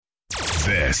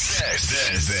This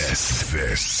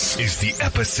is the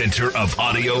epicenter of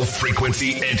audio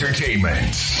frequency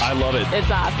entertainment. I love it.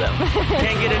 It's awesome.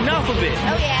 Can't get enough of it.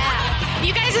 Oh, yeah.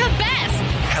 You guys are the best.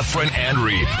 Heffron and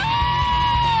Reep.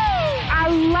 I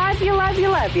love you, love you,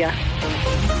 love you.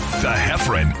 The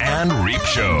Heffron and Reep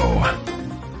Show.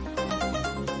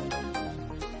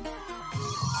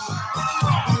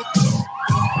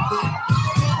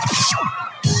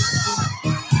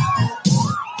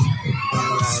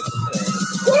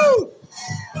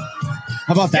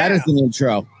 How about that as an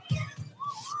intro?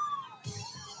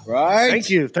 Right? Thank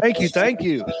you.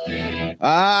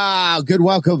 Good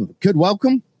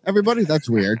welcome, everybody. That's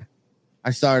weird.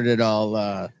 I started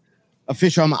all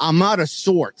official. I'm out of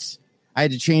sorts. I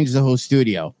had to change the whole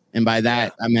studio. And by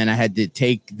that, I meant I had to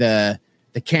take the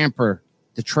camper,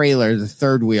 the trailer, the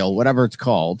third wheel, whatever it's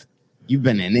called. You've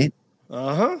been in it.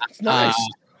 Uh-huh. It's nice.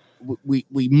 We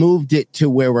moved it to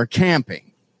where we're camping.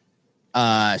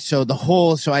 So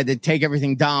I had to take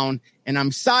everything down and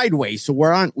I'm sideways. So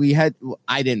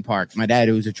I didn't park. My dad,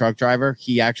 who was a truck driver,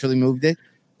 he actually moved it,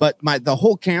 but the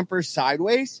whole camper's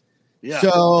sideways. Yeah.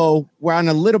 So we're on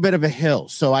a little bit of a hill.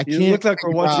 So I can't. You look like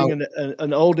we're watching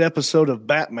an old episode of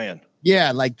Batman.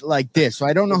 Yeah. Like this. So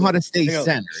I don't know how to stay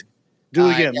centered. Do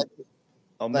it again.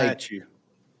 I'll match you.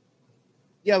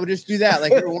 Yeah. We'll just do that.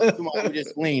 Like every once in a while we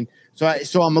just lean.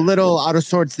 So I'm a little out of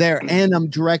sorts there and I'm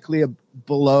directly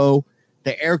below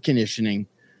the air conditioning,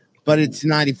 but it's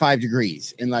 95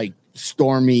 degrees and like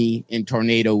stormy and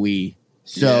tornado-y.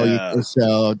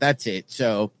 So that's it.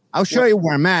 So I'll show you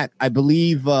where I'm at. I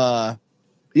believe, I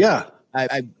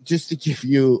just to give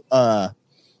you, so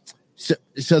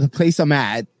the place I'm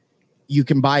at, you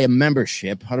can buy a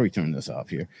membership. How do we turn this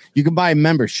off here? You can buy a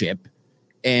membership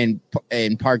and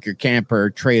park your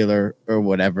camper, trailer, or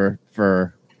whatever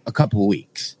for a couple of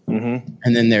weeks. Mm-hmm.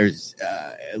 And then there's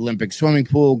Olympic swimming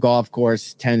pool, golf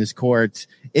course, tennis courts.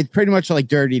 It's pretty much like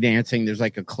Dirty Dancing. There's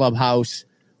like a clubhouse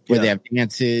where they have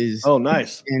dances. Oh,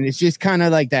 nice. And it's just kind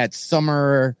of like that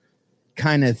summer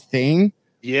kind of thing.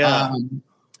 Yeah.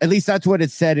 At least that's what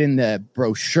it said in the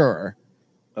brochure.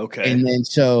 Okay. And then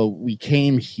so we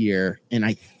came here, and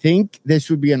I think this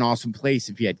would be an awesome place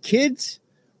if you had kids,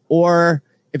 or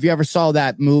if you ever saw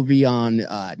that movie on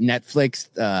Netflix,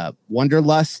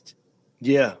 Wanderlust.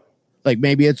 Yeah. Like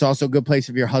maybe it's also a good place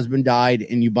if your husband died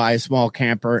and you buy a small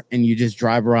camper and you just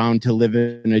drive around to live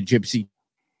in a gypsy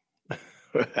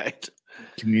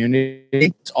community.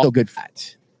 It's also good for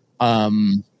that.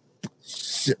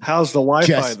 How's the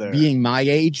Wi-Fi there? Being my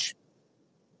age,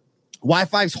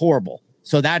 Wi-Fi's horrible.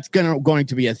 So that's going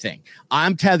to be a thing.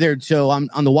 I'm tethered. So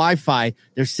I'm on the Wi-Fi.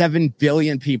 There's 7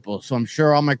 billion people. So I'm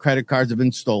sure all my credit cards have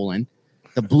been stolen.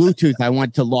 The Bluetooth, I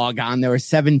went to log on. There were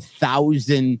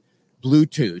 7,000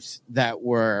 Bluetooths that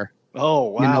were an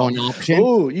option.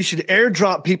 Oh, you should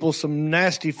airdrop people some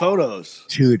nasty photos.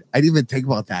 Dude, I didn't even think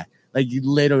about that. Like you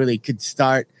literally could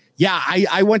start. Yeah,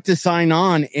 I went to sign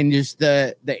on and just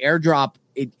the airdrop,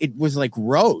 it was like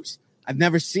rows. I've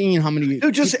never seen how many.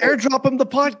 Dude, just airdrop them the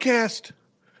podcast.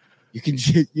 You can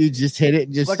just hit it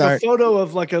and just like start. A photo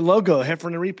of like a logo, Heffron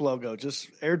and Reep logo. Just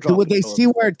airdrop. So would they see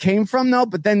where it came from though?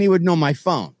 But then they would know my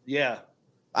phone. Yeah.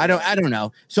 I don't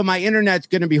know. So my internet's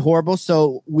going to be horrible.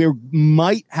 So we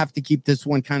might have to keep this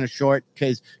one kind of short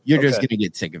because you're just going to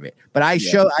get sick of it. But I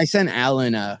sent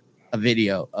Alan a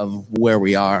video of where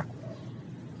we are.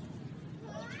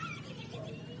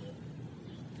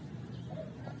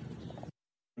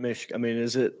 I mean,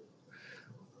 is it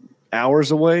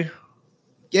hours away?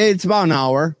 Yeah, it's about an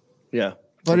hour. Yeah.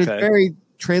 But it's very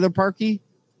trailer parky.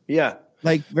 Yeah.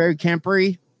 Like very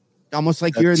campery. Almost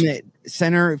like you're in the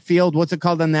center field. What's it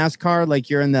called on NASCAR? Like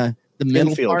you're in the middle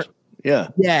infield part. Yeah.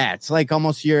 Yeah. It's like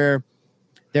almost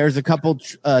there's a couple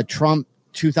Trump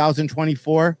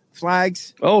 2024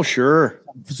 flags. Oh, sure.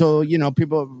 So,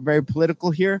 people are very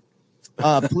political here.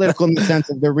 Political in the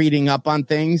sense of they're reading up on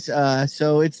things.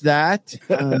 So it's that.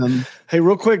 Hey,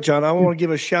 real quick, John, I want to give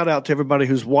a shout out to everybody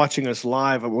who's watching us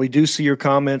live. We do see your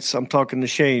comments. I'm talking to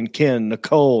Shane, Ken,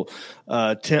 Nicole,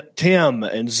 Tim,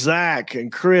 and Zach,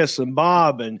 and Chris, and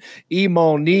Bob, and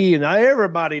Emoni, and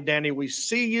everybody, Danny. We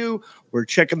see you. We're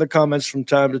checking the comments from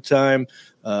time to time.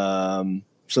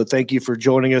 So thank you for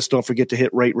joining us. Don't forget to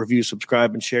hit rate, review,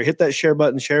 subscribe, and share. Hit that share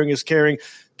button. Sharing is caring.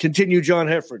 Continue, John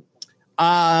Heffron.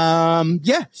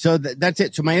 So that's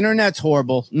it. So my internet's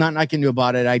horrible. Nothing I can do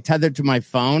about it. I tethered to my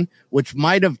phone, which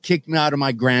might have kicked me out of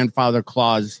my grandfather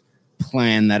clause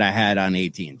plan that I had on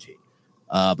AT&T.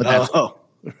 But that's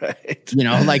right.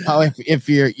 Like how if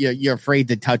you're afraid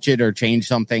to touch it or change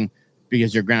something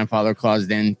because your grandfather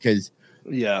claused in because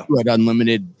you had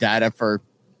unlimited data for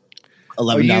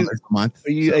 $11 a month.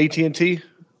 Are you AT&T?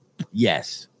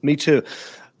 Yes. Me too.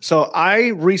 So I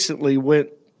recently went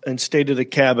and stayed at a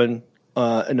cabin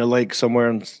in a lake somewhere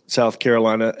in South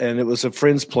Carolina, and it was a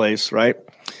friend's place, right?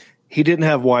 He didn't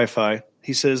have Wi-Fi.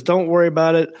 He says, don't worry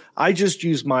about it. I just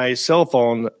use my cell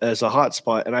phone as a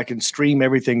hotspot, and I can stream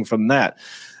everything from that.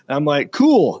 And I'm like,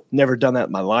 cool. Never done that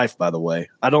in my life, by the way.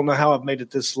 I don't know how I've made it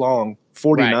this long,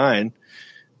 49, right.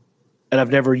 And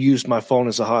I've never used my phone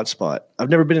as a hotspot. I've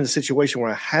never been in a situation where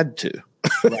I had to.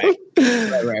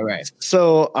 Right.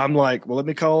 So I'm like, well, let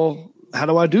me call. How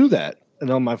do I do that? And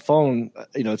on my phone,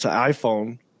 it's an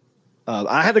iPhone.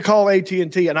 I had to call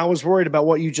AT&T, and I was worried about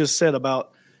what you just said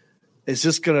about, is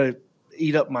this going to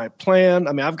eat up my plan?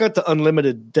 I mean, I've got the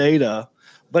unlimited data,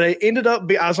 but I ended up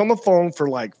I was on the phone for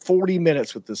like 40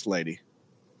 minutes with this lady.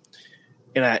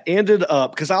 And I ended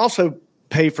up, because I also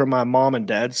pay for my mom and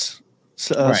dad's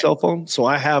cell phone. So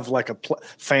I have like a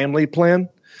family plan.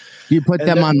 You put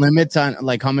them on limits on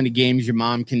like how many games your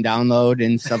mom can download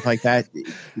and stuff like that?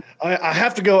 I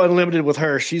have to go unlimited with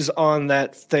her. She's on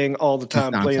that thing all the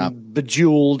time playing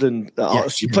Bejeweled, and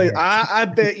she plays. I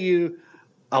bet you,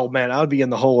 oh man, I would be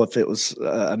in the hole if it was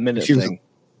a minute thing.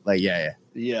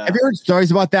 Yeah. Have you heard stories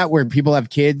about that where people have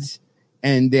kids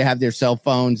and they have their cell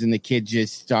phones and the kids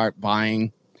just start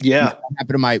buying? Yeah, that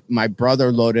happened to my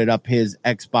brother. Loaded up his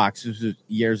Xbox. This was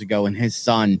years ago, and his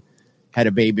son had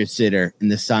a babysitter,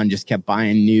 and the son just kept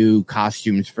buying new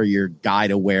costumes for your guy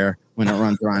to wear when it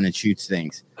runs around and shoots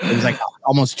things. It was like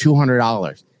almost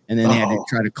 $200, and then they had to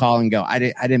try to call and go, I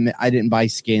didn't buy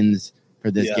skins for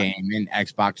this game, and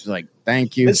Xbox was like,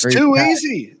 thank you. It's too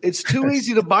easy. It's too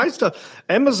easy to buy stuff.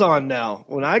 Amazon now,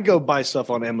 when I go buy stuff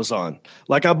on Amazon,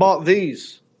 like I bought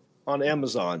these on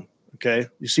Amazon. Okay,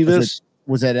 you see this?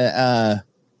 Was it a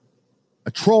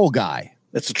troll guy?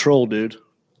 It's a troll, dude.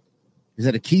 Is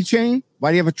that a keychain?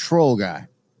 Why do you have a troll guy?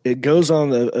 It goes on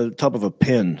the top of a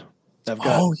pen.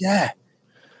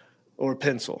 Or a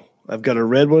pencil. I've got a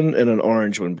red one and an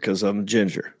orange one because I'm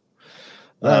ginger.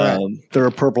 There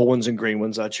are purple ones and green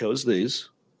ones. I chose these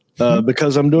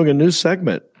because I'm doing a new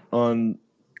segment on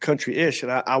Country-ish,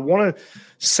 and I want to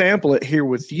sample it here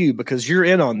with you because you're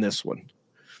in on this one.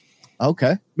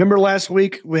 Okay. Remember last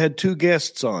week we had 2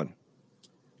 guests on?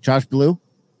 Josh Blue?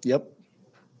 Yep.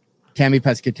 Tammy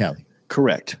Pescatelli.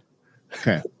 Correct.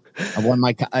 Okay.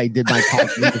 I did my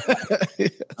yes.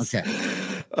 Okay.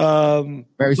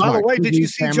 Very smart. By the way, did you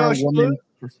see Josh Blue?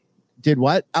 Did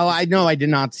what? Oh, I know. I did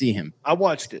not see him. I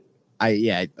watched it.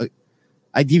 I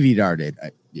DVR'd it.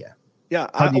 Yeah.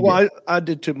 I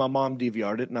did too. My mom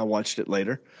DVR'd it, and I watched it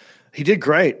later. He did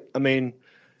great. I mean,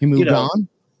 he moved on.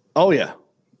 Oh yeah.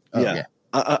 Yeah.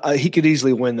 He could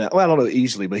easily win that. Well, I don't know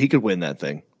easily, but he could win that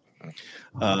thing.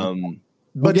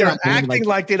 But they're acting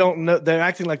like they don't know. They're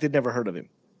acting like they'd never heard of him.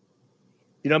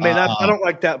 You know what I mean? I don't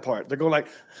like that part. They're going like,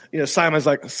 Simon's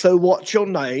like, so what's your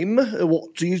name?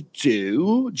 What do you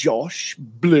do? Josh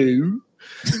Blue,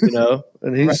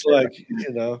 and he's like,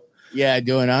 Yeah,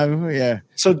 yeah.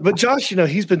 So, but Josh,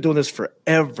 he's been doing this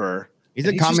forever. He's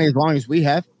a comedy as long as we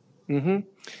have. Mm-hmm.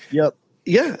 Yep.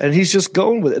 Yeah, and he's just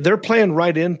going with it. They're playing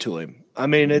right into him. I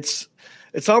mean, it's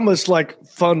almost like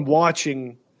fun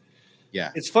watching.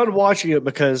 Yeah. It's fun watching it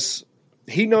because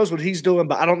he knows what he's doing,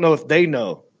 but I don't know if they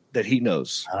know that he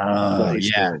knows. What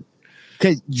he's doing.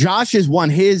 Because Josh is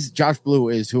Josh Blue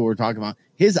is who we're talking about.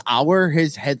 His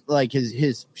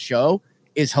show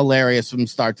is hilarious from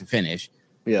start to finish.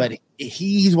 Yeah. But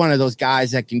he's one of those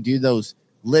guys that can do those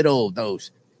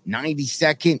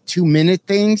 90-second, 2-minute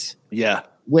things. Yeah.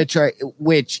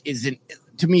 Which isn't,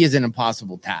 to me, is an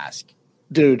impossible task.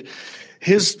 Dude,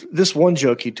 this one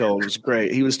joke he told was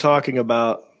great. He was talking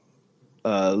about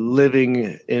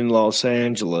living in Los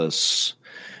Angeles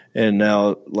and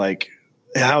now like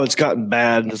how it's gotten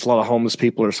bad and there's a lot of homeless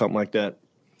people or something like that.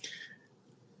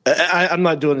 I'm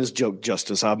not doing this joke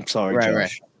justice. I'm sorry, Josh.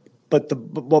 Right. But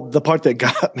the part that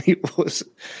got me was,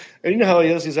 and you know how he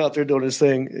is, he's out there doing his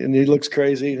thing and he looks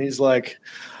crazy and he's like,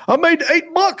 I made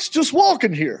 $8 just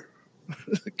walking here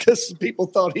because people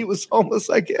thought he was homeless,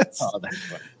 I guess. Oh, that's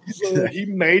funny. So he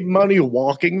made money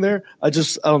walking there. I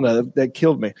don't know. That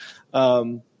killed me.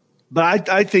 But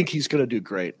I think he's going to do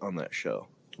great on that show.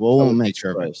 Well, we'll make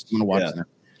sure. I'm going to watch that.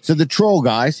 So the troll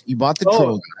guys, you bought the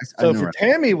troll guys. So for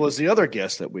Tammy was the other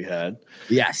guest that we had.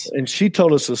 Yes. And she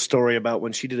told us a story about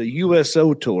when she did a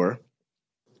USO tour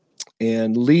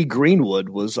and Lee Greenwood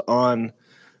was on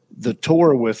the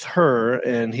tour with her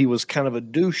and he was kind of a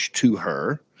douche to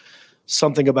her.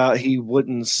 Something about he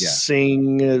wouldn't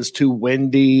sing, it was too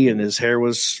windy and his hair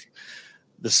was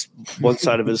this one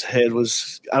side of his head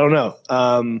was, I don't know.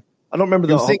 I don't remember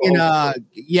the singing.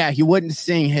 He wouldn't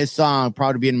sing his song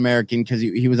 "Proud to Be an American" because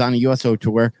he was on a USO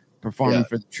tour. performing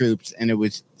for the troops, and it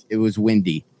was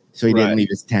windy, so he didn't leave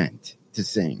his tent to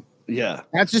sing. Yeah,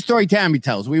 that's the story Tammy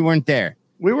tells. We weren't there.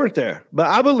 We weren't there, but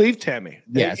I believe Tammy.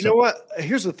 Yeah, you know what?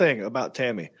 Here's the thing about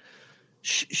Tammy.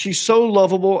 She's so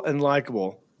lovable and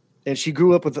likable, and she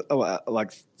grew up with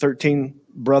like 13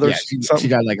 brothers. Yeah, she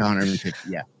got like 150.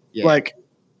 Yeah. Like,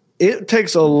 it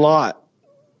takes a lot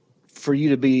for you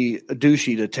to be a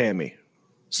douchey to Tammy.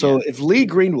 So if Lee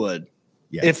Greenwood,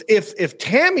 if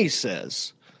Tammy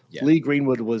says Lee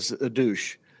Greenwood was a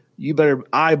douche, you better,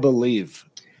 I believe.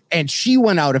 And she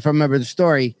went out, if I remember the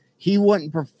story, he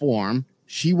wouldn't perform.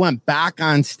 She went back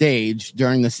on stage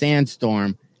during the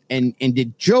sandstorm and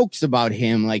did jokes about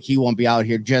him, like he won't be out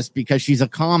here just because she's a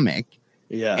comic.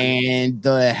 Yeah. And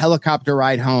the helicopter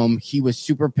ride home, he was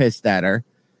super pissed at her.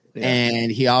 Yeah.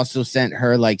 And he also sent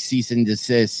her like cease and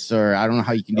desist, or I don't know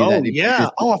how you can do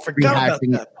that. I forgot about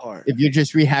that part. If you're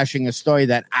just rehashing a story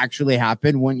that actually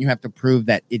happened, wouldn't you have to prove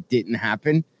that it didn't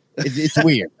happen? It's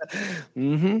weird.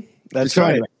 Mm-hmm. That's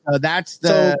right. Anyway,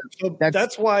 so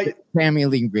that's why Tammy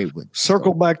Lee Greenwood.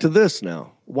 Circle back to this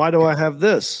now. Why do I have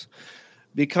this?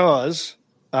 Because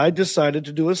I decided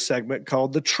to do a segment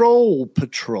called the Troll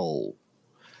Patrol.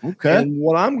 Okay. And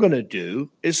what I'm going to do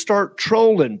is start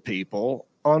trolling people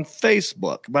on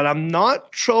Facebook, but I'm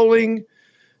not trolling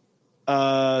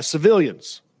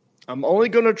civilians. I'm only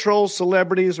going to troll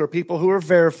celebrities or people who are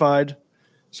verified.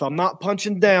 So I'm not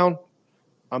punching down.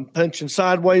 I'm punching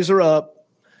sideways or up.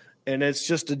 And it's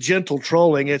just a gentle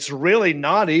trolling. It's really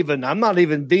not even, I'm not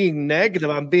even being negative.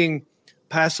 I'm being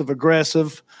passive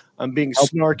aggressive. I'm being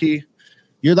snarky.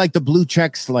 You're like the blue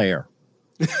check slayer.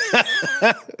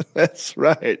 That's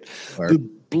right. The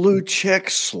blue check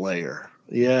slayer.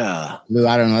 Yeah.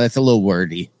 I don't know. That's a little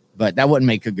wordy, but that wouldn't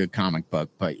make a good comic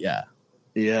book. But yeah.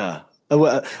 Yeah.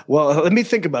 Well, let me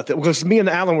think about that, because me and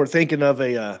Alan were thinking of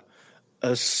a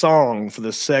song for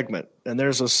this segment, and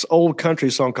there's this old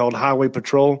country song called Highway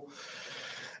Patrol,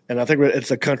 and I think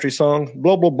it's a country song.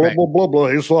 Blah blah blah blah blah blah.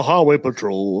 It's the Highway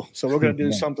Patrol. So we're gonna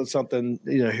do something.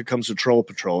 You know, here comes the Troll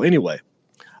Patrol. Anyway,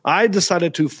 I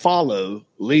decided to follow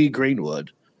Lee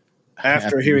Greenwood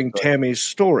after hearing Tammy's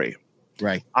story.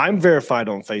 Right. I'm verified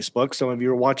on Facebook. Some of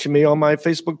you are watching me on my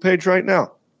Facebook page right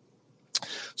now.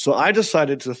 So I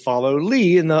decided to follow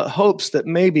Lee in the hopes that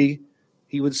maybe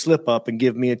he would slip up and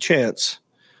give me a chance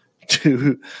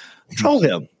to troll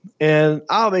him. And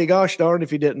I'll be gosh darn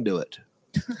if he didn't do it.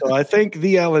 So I think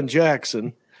the Alan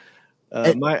Jackson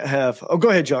might have. Oh, go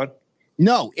ahead, John.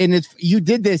 No, and you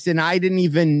did this, and I didn't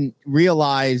even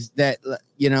realize that.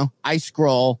 I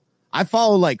scroll. I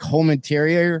follow like home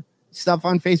interior stuff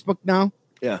on Facebook now.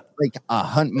 Yeah, like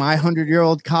my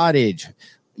 100-year-old cottage,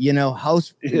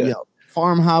 house,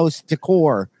 farmhouse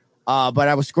decor. But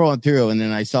I was scrolling through, and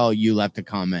then I saw you left a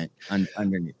comment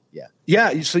underneath.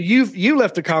 Yeah. So you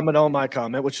left a comment on my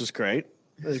comment, which is great,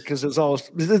 because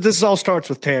this all starts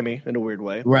with Tammy in a weird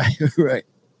way, right?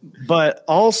 But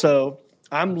also,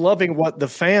 I'm loving what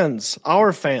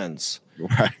our fans,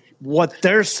 what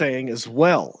they're saying as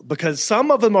well, because some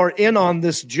of them are in on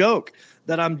this joke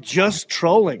that I'm just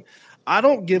trolling. I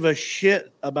don't give a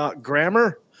shit about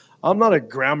grammar. I'm not a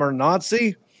grammar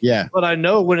Nazi. Yeah, but I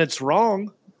know when it's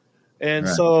wrong. And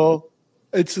so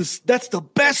that's the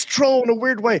best troll in a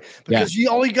weird way, because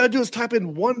all you got to do is type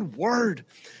in one word,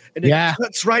 and it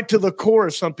cuts right to the core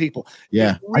of some people.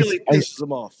 Yeah. It really pisses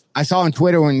them off. I saw on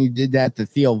Twitter when you did that to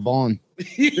Theo Vaughn.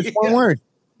 Just one word.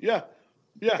 Yeah.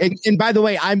 Yeah. And by the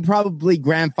way, I'm probably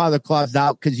grandfather claused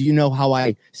out because you know how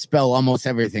I spell almost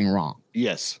everything wrong.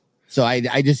 Yes. So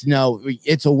I just know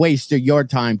it's a waste of your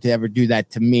time to ever do that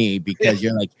to me, because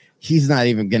you're like, he's not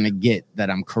even going to get that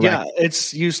I'm correct. Yeah,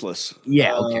 it's useless.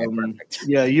 Yeah, okay, perfect.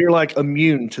 Yeah, you're like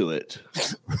immune to it.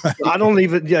 Right. I don't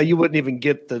even, you wouldn't even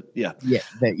get the, Yeah.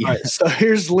 All right, so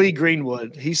here's Lee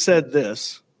Greenwood. He said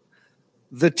this: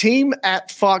 the team at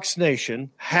Fox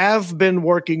Nation have been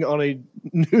working on a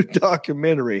new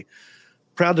documentary,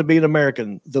 Proud to be an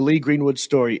American, the Lee Greenwood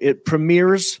story. It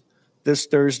premieres this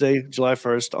Thursday, July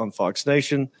 1st on Fox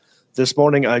Nation. This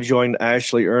morning, I joined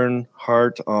Ashley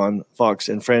Earnhardt on Fox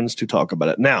and Friends to talk about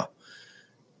it. Now,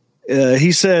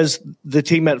 he says the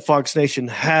team at Fox Nation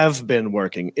have been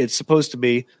working. It's supposed to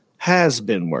be has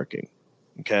been working.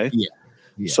 Okay? Yeah.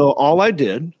 So all I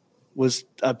did was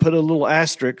I put a little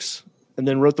asterisk and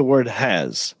then wrote the word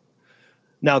has.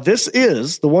 Now, this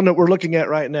is the one that we're looking at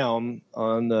right now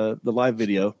on the live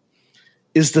video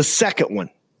is the second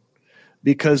one,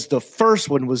 because the first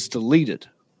one was deleted.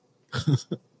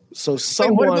 So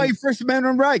what about your First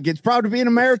Amendment right? It's proud to be an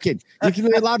American. You can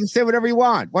be allowed to say whatever you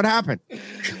want. What happened?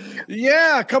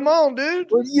 Yeah, come on, dude.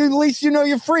 Well, at least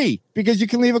you're free because you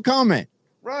can leave a comment.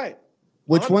 Right.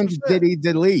 Which 100%. ones did he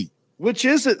delete? Which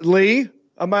is it, Lee?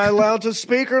 Am I allowed to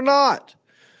speak or not?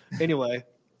 Anyway,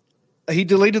 he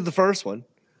deleted the first one,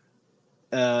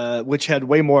 which had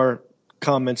way more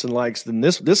comments and likes than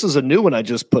this. This is a new one I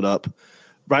just put up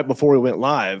right before we went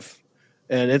live,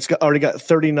 and it's already got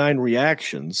 39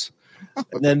 reactions.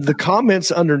 And then the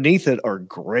comments underneath it are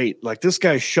great. Like this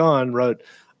guy, Sean, wrote,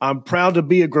 "I'm proud to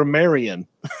be a grammarian."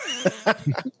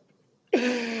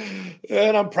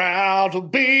 And I'm proud to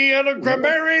be a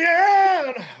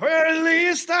grammarian, or at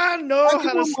least I know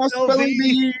how to spell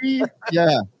the.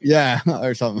 Yeah,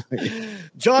 or something.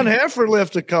 John Heffer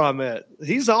left a comment.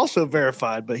 He's also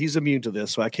verified, but he's immune to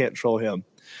this, so I can't troll him.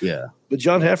 Yeah. But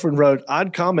John Heffer wrote,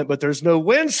 "I'd comment, but there's no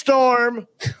windstorm."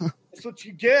 That's what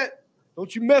you get.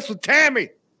 Don't you mess with Tammy.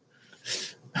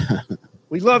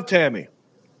 We love Tammy.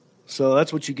 So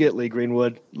that's what you get, Lee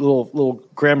Greenwood. Little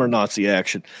grammar Nazi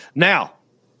action. Now,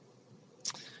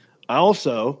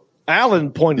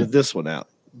 Alan pointed this one out.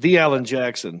 The Alan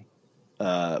Jackson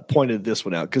pointed this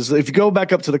one out. Because if you go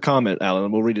back up to the comment, Alan,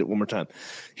 and we'll read it one more time.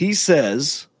 He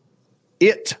says,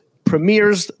 it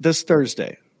premieres this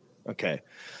Thursday. Okay.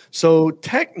 So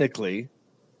technically,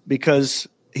 because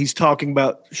he's talking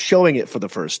about showing it for the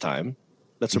first time,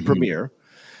 that's a premiere,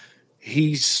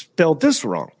 he spelled this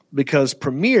wrong. Because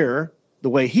premiere, the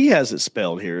way he has it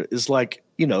spelled here, is like,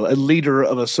 a leader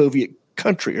of a Soviet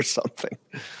country or something.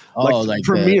 Like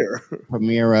premier.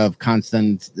 Premier of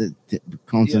Constantville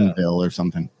or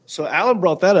something. So Alan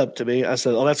brought that up to me. I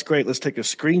said, "Oh, that's great. Let's take a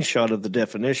screenshot of the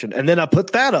definition." And then I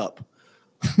put that up.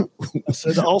 I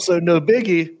said, "Also, no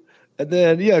biggie." And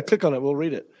then, click on it. We'll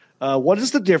read it. What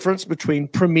is the difference between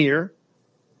premier,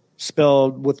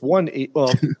 spelled with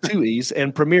two E's,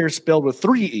 and premier spelled with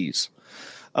three E's?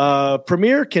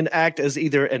 Premier can act as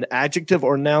either an adjective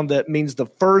or noun that means the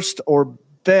first or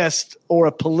best or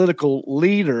a political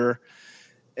leader,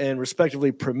 and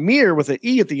respectively premier with an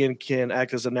E at the end can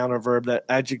act as a noun or verb that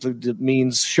adjective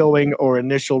means showing or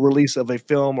initial release of a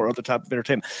film or other type of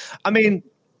entertainment. I mean,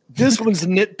 this one's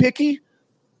nitpicky,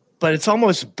 but it's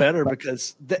almost better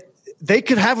because they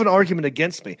could have an argument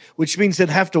against me, which means they'd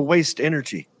have to waste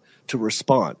energy to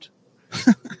respond.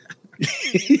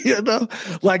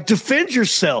 Like defend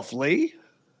yourself, Lee.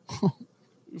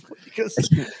 Because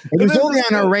it was only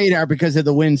on our radar because of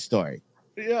the Win story.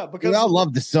 Yeah, because we all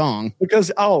love the song. Because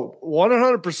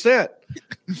 100%.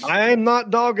 I am not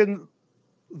dogging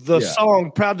the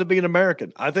song "Proud to Be an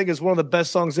American." I think it's one of the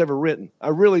best songs ever written. I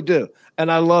really do,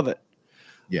 and I love it.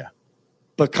 Yeah,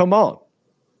 but come on.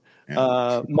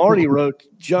 Marty wrote,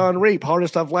 "John Reap,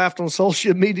 hardest I've laughed on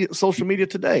social media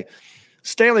today."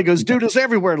 Stanley goes, "Dude is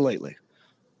everywhere lately."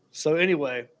 So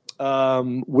anyway,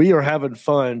 we are having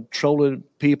fun trolling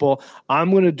people.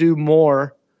 I'm going to do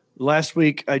more. Last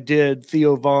week I did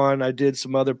Theo Vaughn. I did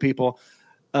some other people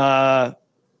on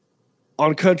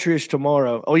Countryish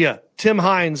tomorrow. Oh yeah, Tim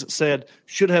Hines said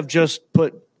should have just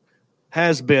put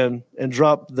has been and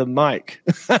dropped the mic.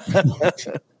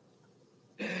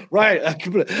 Right, I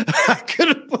could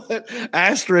have put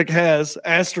asterisk has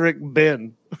asterisk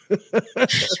been.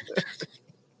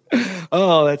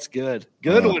 Oh, that's good.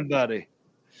 Good one, buddy.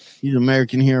 He's an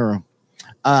American hero.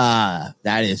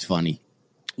 That is funny.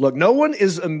 Look, no one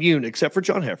is immune except for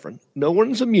John Heffron. No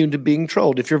one's immune to being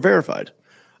trolled if you're verified.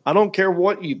 I don't care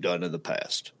what you've done in the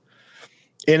past.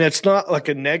 And it's not like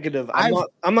a negative.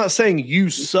 I'm not saying you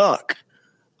suck.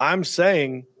 I'm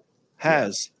saying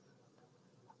has.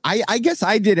 I guess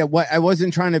I did it. What I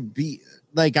wasn't trying to be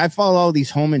like. I follow all these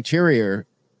home interior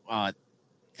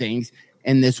things,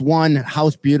 and this one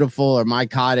House Beautiful or My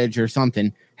Cottage or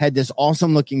something had this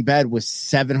awesome looking bed with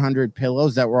 700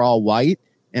 pillows that were all white,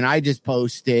 and I just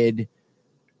posted.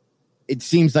 It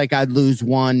seems like I'd lose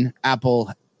one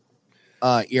Apple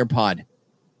earpod.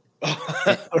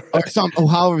 Or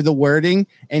however the wording,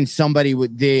 and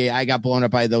somebody I got blown up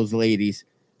by those ladies.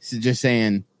 So just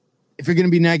saying, if you're going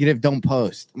to be negative, don't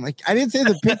post. I'm like, I didn't say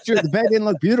the picture, the bed didn't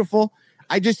look beautiful.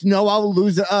 I just know I'll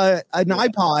lose an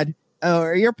iPod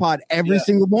or earpod every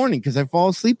single morning because I fall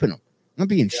asleep in them. I'm not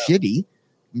being shitty.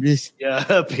 I'm just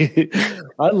I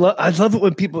love it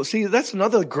when people see. That's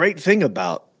another great thing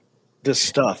about this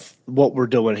stuff. What we're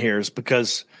doing here is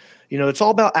because it's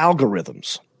all about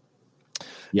algorithms.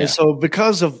 Yeah. And so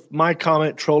because of my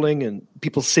comment trolling and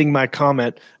people seeing my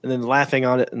comment and then laughing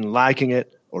on it and liking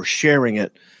it or sharing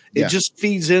it, it just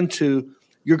feeds into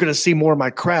you're going to see more of my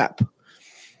crap.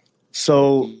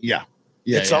 So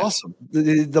it's awesome.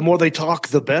 The more they talk,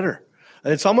 the better.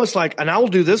 And it's almost like, and I will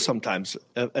do this sometimes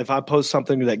if I post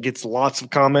something that gets lots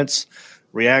of comments,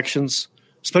 reactions,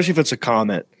 especially if it's a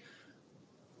comment.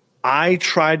 I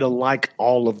try to like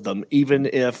all of them, even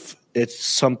if it's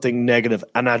something negative,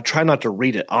 and I try not to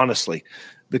read it honestly,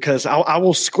 because I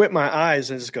will squint my eyes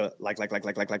and just go like,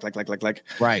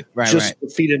 Right. just to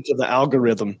feed into the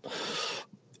algorithm.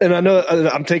 And I know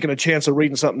I'm taking a chance of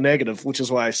reading something negative, which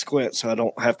is why I squint, so I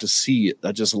don't have to see it.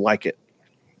 I just like it.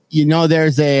 You know,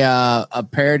 there's a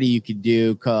parody you could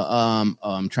do.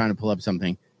 I'm trying to pull up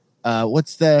something.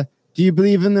 Do you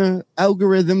believe in the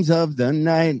algorithms of the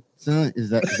night? Is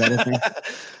that a thing?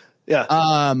 Yeah.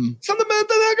 Something about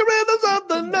the algorithms of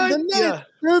the night. Yeah.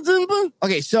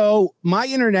 Okay, so my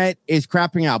internet is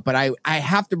crapping out, but I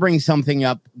have to bring something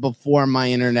up before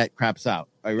my internet craps out.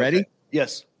 Are you ready? Okay.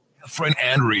 Yes. Heffron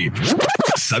and Reap.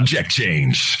 Subject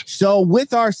change. So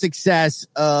with our success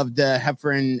of the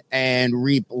Heffron and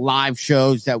Reap live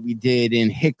shows that we did in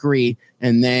Hickory,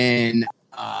 and then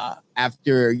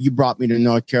after you brought me to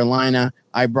North Carolina,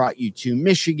 I brought you to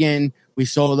Michigan. We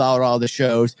sold out all the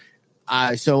shows.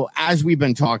 So as we've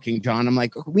been talking, John, I'm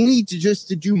like, we need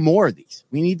to do more of these.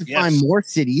 We need to find more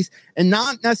cities, and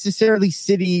not necessarily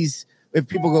cities. If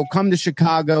people go, come to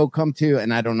Chicago,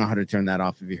 and I don't know how to turn that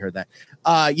off if you heard that,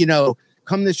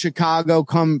 come to Chicago,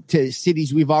 come to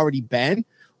cities we've already been.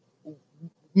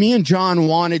 Me and John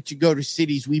wanted to go to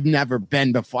cities we've never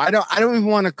been before. I don't even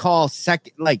want to call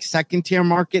second tier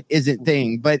market isn't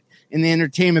thing, but in the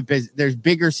entertainment business, there's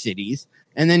bigger cities.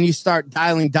 And then you start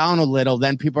dialing down a little,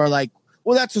 then people are like,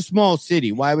 well, that's a small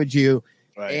city. Why would you?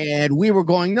 Right. And we were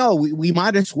going, no, we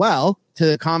might as well,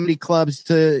 to comedy clubs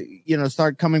to,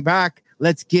 start coming back.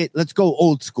 Let's go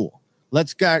old school.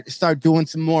 Let's start doing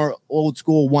some more old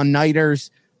school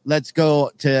one-nighters. Let's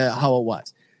go to how it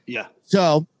was. Yeah.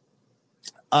 So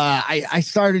I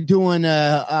started doing,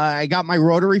 I got my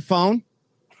rotary phone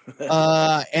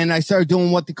and I started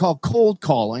doing what they call cold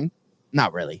calling.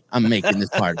 Not really. I'm making this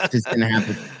part. It's going to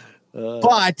happen.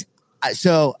 But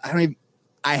so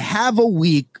I have a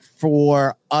week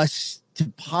for us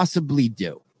to possibly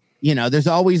do. There's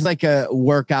always like a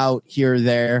workout here or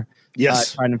there.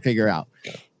 Yes. Trying to figure out.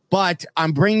 But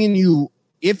I'm bringing you,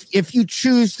 if you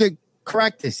choose to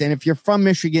correct this, and if you're from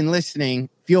Michigan listening,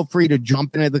 feel free to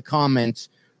jump into the comments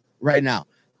right now.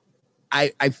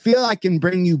 I feel I can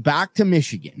bring you back to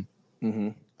Michigan. Mm-hmm.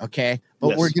 Okay.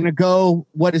 But we're going to go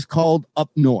what is called up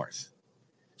north.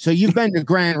 So you've been to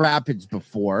Grand Rapids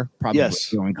before, probably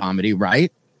doing comedy,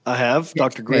 right? I have.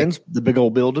 Dr. Grin's, the big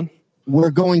old building.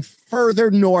 We're going further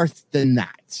north than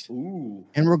that. Ooh.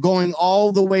 And we're going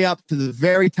all the way up to the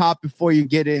very top before you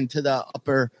get into the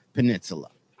Upper Peninsula.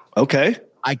 Okay.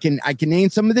 I can name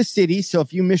some of the cities, so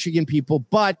if you Michigan people,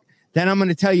 but then I'm going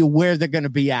to tell you where they're going to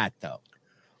be at, though.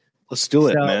 Let's do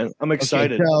it, man. I'm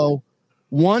excited. Okay, so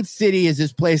one city is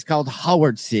this place called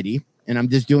Howard City, and I'm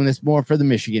just doing this more for the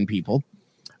Michigan people.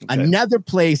 Okay. Another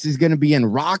place is going to be in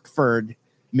Rockford,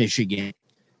 Michigan.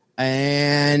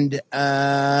 And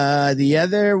the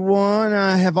other one,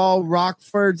 I have all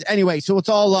Rockfords. Anyway, so it's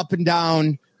all up and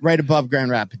down right above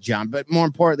Grand Rapids, John. But more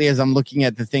importantly, as I'm looking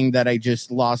at the thing that I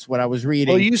just lost what I was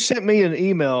reading. Well, you sent me an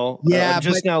email. Yeah,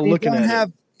 just now looking at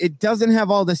it. It doesn't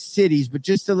have all the cities, but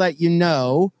just to let you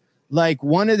know, like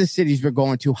one of the cities we're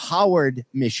going to, Howard,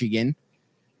 Michigan.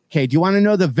 Okay, do you want to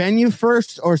know the venue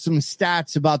first or some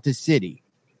stats about the city?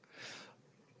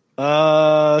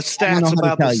 Stats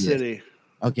about the city.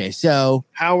 Okay, so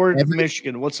Howard,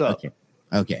 Michigan. What's up?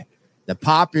 Okay. The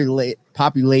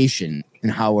population in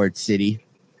Howard City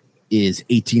is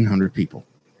 1,800 people.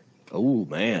 Oh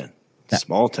man,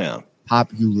 small town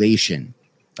population.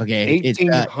 Okay,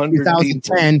 1,800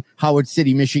 2010 people. Howard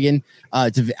City, Michigan.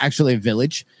 It's actually a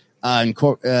village,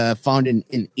 founded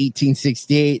in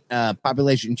 1868.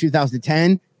 Population in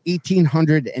 2010,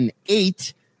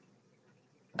 1,808.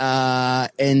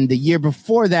 And the year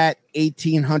before that,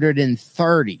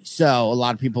 1,830. So a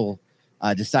lot of people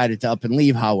decided to up and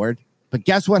leave Howard. But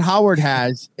guess what Howard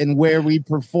has and where we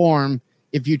perform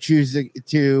if you choose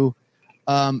to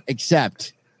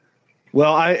accept?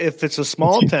 Well, if it's a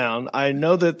small town, I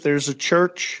know that there's a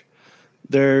church.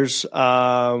 There's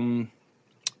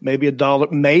maybe a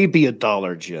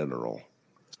Dollar General.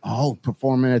 Oh,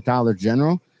 performing at Dollar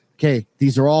General? Okay,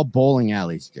 these are all bowling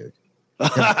alleys, dude.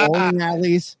 They're bowling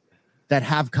alleys that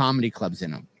have comedy clubs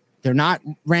in them. They're not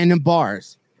random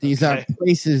bars. These are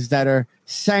places that are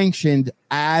sanctioned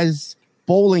as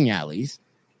bowling alleys.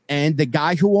 And the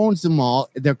guy who owns them all,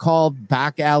 they're called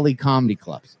back alley comedy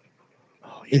clubs.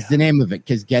 Oh, yeah. Is the name of it.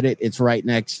 Because get it? It's right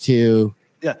next to.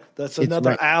 Yeah, that's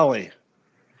another alley.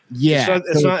 Yeah.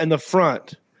 It's not in the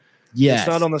front. Yeah. It's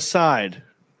not on the side.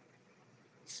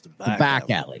 It's the back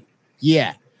alley.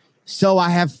 Yeah. So I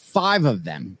have 5 of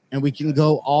them, and we can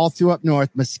go all through up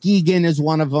north. Muskegon is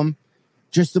one of them.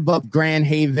 Just above Grand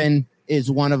Haven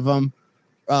is one of them.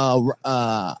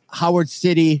 Howard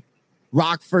City,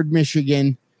 Rockford,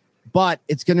 Michigan. But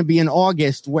it's going to be in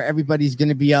August where everybody's going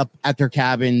to be up at their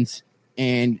cabins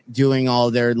and doing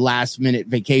all their last minute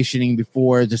vacationing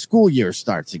before the school year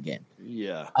starts again.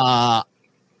 Yeah. I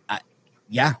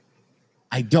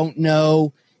don't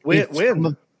know. When?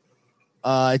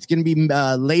 It's going to be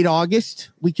late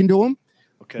August. We can do them.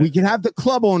 Okay. We can have the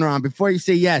club owner on before you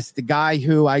say yes. The guy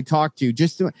who I talked to.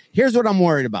 Here's what I'm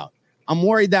worried about. I'm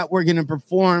worried that we're going to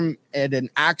perform at an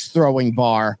axe throwing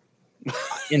bar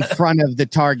in front of the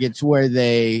targets where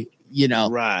they,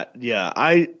 Right.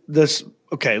 Yeah.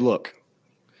 Okay, look.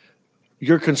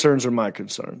 Your concerns are my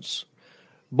concerns.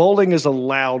 Bowling is a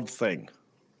loud thing.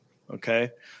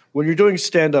 Okay? When you're doing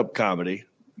stand-up comedy,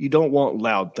 you don't want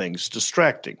loud things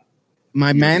distracting.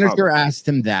 My manager asked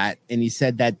him that, and he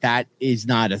said that is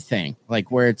not a thing. Like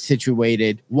where it's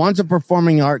situated. One's a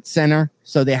performing arts center,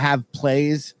 so they have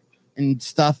plays and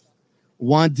stuff.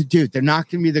 Dude, they're not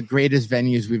going to be the greatest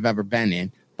venues we've ever been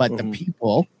in, but the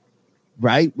people,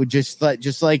 right, would just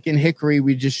like in Hickory,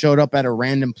 we just showed up at a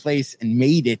random place and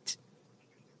made it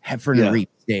Heffern and Reap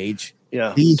stage.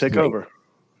 Yeah, take over.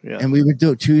 Yeah, and we would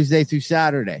do it Tuesday through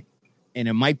Saturday, and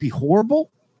it might be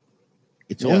horrible.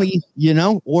 It's only,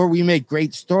 or we make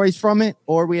great stories from it,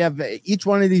 or we have each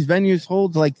one of these venues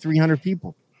holds like 300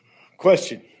 people.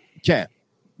 Question. Okay.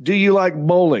 Do you like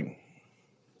bowling?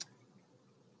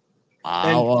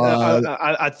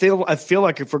 I feel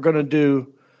like if we're going to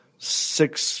do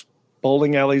 6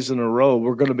 bowling alleys in a row,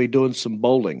 we're going to be doing some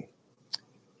bowling.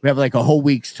 We have like a whole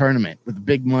week's tournament with a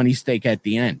big money stake at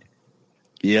the end.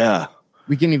 Yeah.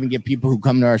 We can even get people who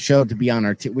come to our show to be on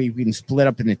our team. We can split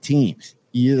up into teams.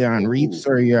 You're either on Reap's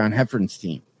or you're on Heffern's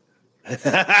team.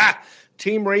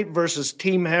 Team Reap versus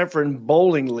Team Heffern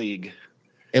Bowling League.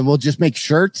 And we'll just make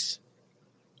shirts.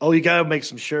 Oh, you got to make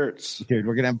some shirts. Dude,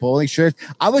 we're going to have bowling shirts.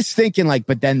 I was thinking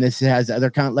but then this has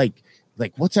other kind of like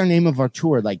what's our name of our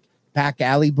tour? Like Back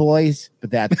Alley Boys?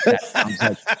 But that sounds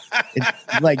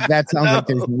that sounds like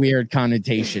there's weird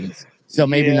connotations. So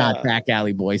maybe not Back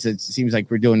Alley Boys. It seems like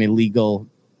we're doing illegal,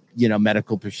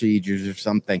 medical procedures or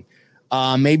something.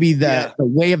 Maybe the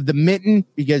way of the mitten,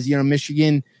 because,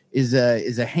 Michigan is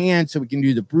a hand, so we can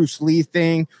do the Bruce Lee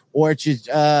thing, or it's just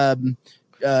Heffern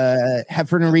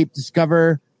and Reap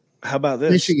discover. How about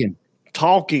this? Michigan.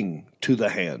 Talking to the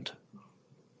hand.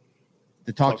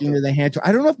 The talking to the hand.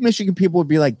 I don't know if Michigan people would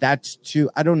be like, that's too,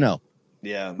 I don't know.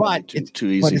 Yeah. But it's too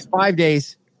easy. But it's 5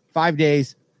 days. 5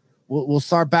 days. We'll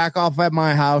start back off at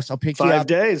my house. I'll pick you up. 5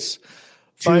 days.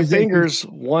 5 fingers,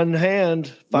 one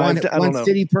hand. One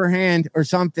city per hand or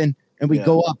something. And we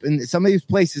go up. And some of these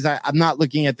places, I'm not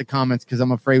looking at the comments because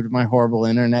I'm afraid with my horrible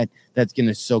internet that's going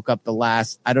to soak up the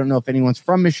last. I don't know if anyone's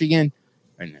from Michigan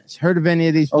or has heard of any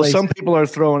of these places. Some people are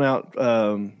throwing out,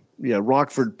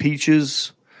 Rockford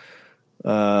Peaches,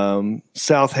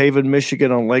 South Haven,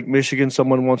 Michigan on Lake Michigan.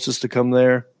 Someone wants us to come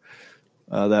there.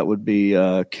 That would be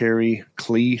Carrie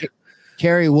Clee.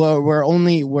 Carrie,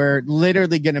 we're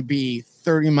literally going to be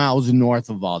 30 miles north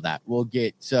of all that. We'll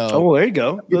get Oh, there you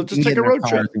go. Let's just take a road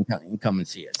trip and come and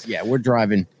see us. Yeah, we're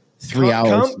driving 3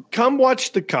 hours. Come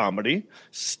watch the comedy.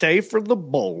 Stay for the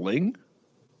bowling.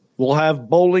 We'll have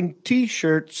bowling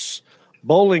T-shirts,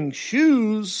 bowling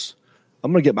shoes.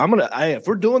 If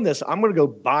we're doing this, I'm gonna go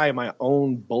buy my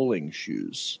own bowling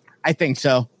shoes. I think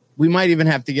so. We might even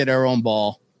have to get our own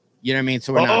ball. You know what I mean?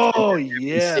 So we're not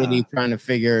city trying to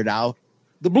figure it out.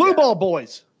 The blue ball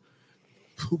boys.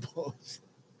 Blue balls.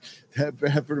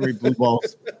 Blue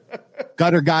balls.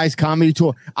 Gutter Guys comedy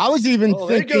tour. I was even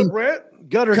thinking. There you go, Brett.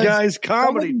 Gutter Guys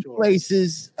comedy tour.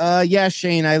 Places.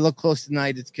 Shane, I look close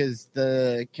tonight. It's because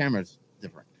the camera's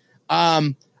different.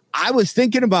 I was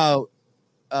thinking about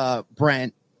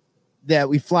Brent that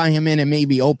we fly him in and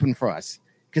maybe open for us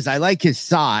because I like his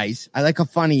size. I like how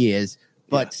funny he is.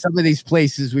 But some of these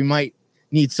places we might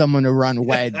need someone to run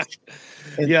wedge.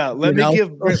 Let me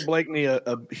give Brent Blakeney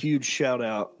a huge shout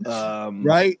out.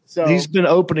 Right, so he's been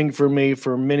opening for me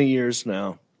for many years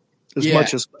now, as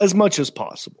much as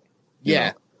possible.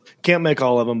 Can't make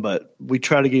all of them, but we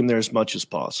try to get him there as much as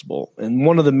possible. And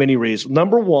one of the many reasons: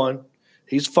 number one,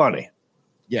 he's funny.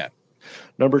 Yeah.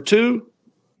 Number two,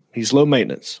 he's low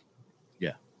maintenance.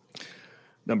 Yeah.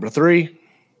 Number three,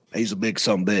 he's a big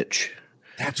sumbitch.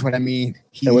 That's what I mean.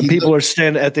 And when people are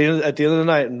standing at the end of the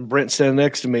night and Brent's standing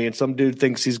next to me and some dude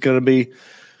thinks he's going to be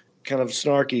kind of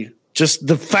snarky, just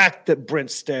the fact that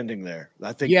Brent's standing there,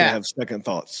 I think they have second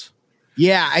thoughts.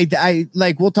 Yeah, I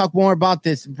like, we'll talk more about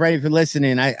this, Brent, if you're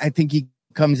listening. I think he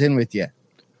comes in with you.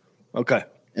 Okay.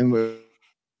 And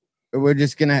we're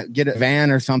just going to get a van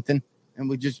or something and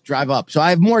we just drive up. So I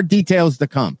have more details to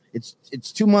come. It's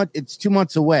 2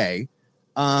 months away.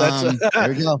 There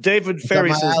we go. David It's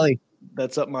Ferry up my says alley.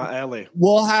 that's up my alley.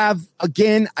 We'll have,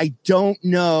 again, I don't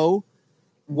know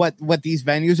what these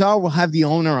venues are. We'll have the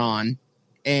owner on,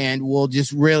 and we'll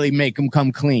just really make them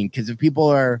come clean. Because if people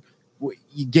are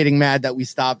getting mad that we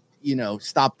stop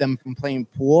them from playing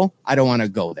pool, I don't want to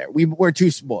go there. We're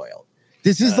too spoiled.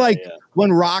 This is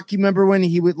when Rock, you remember when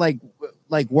he would like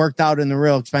worked out in the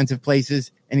real expensive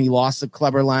places and he lost the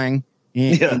Clubber Lang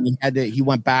and he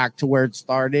went back to where it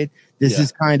started. This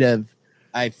is kind of,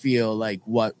 I feel like,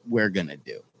 what we're going to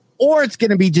do. Or it's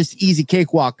going to be just easy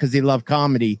cakewalk because they love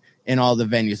comedy in all the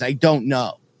venues. I don't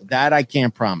know. That I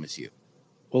can't promise you.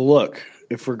 Well, look,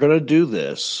 if we're going to do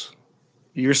this,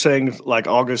 you're saying like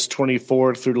August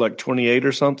 24th through like 28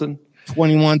 or something?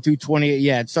 21 through 28.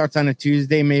 Yeah, it starts on a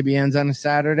Tuesday, maybe ends on a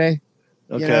Saturday.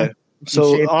 Okay.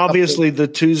 So obviously the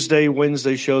Tuesday,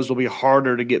 Wednesday shows will be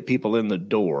harder to get people in the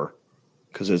door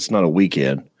because it's not a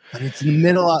weekend. But it's in the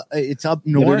middle. It's up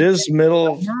north. But it is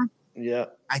middle. Yeah.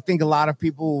 I think a lot of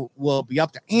people will be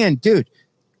up there. And, dude,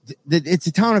 it's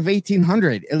a town of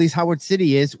 1,800. At least Howard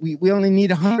City is. We only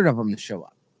need 100 of them to show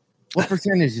up. What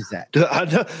percentage is that?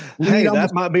 Hey, that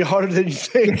might be harder than you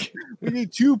think. We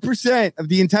need 2% of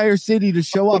the entire city to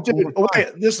show up. Dude,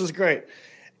 wait, this is great.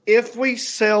 If we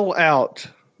sell out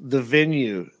the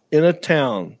venue in a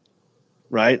town,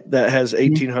 right, that has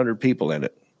 1,800 people in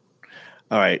it.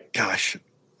 All right, gosh,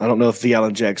 I don't know if the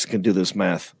Alan Jackson can do this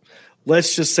math.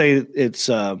 Let's just say it's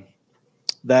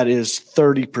that is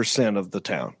 30% of the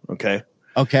town. Okay.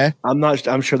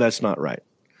 I'm sure that's not right,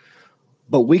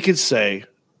 but we could say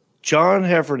John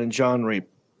Hefford and John Reap,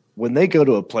 when they go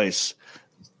to a place,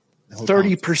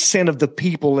 30% of the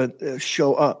people that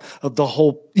show up of the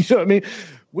whole. You know what I mean?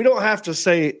 We don't have to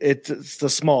say it's the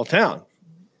small town.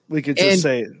 We could just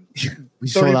say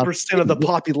 30% of the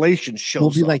population shows up.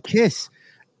 We'll be like Kiss.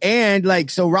 And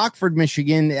so Rockford,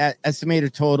 Michigan,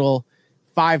 estimated total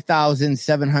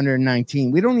 5,719.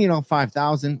 We don't need all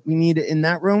 5,000. We need it in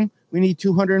that room. We need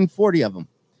 240 of them.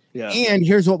 Yeah. And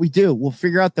here's what we do. We'll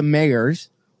figure out the mayors.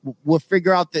 We'll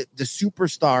figure out the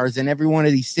superstars in every one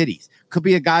of these cities. Could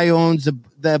be a guy who owns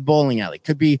the bowling alley.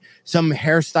 Could be some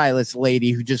hairstylist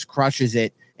lady who just crushes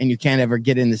it and you can't ever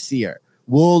get in to see her.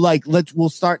 We'll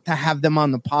start to have them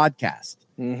on the podcast.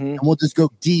 And we'll just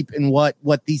go deep in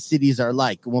what these cities are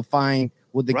like. And we'll find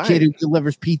the kid who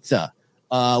delivers pizza.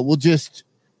 We'll just,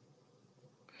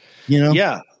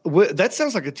 Yeah, that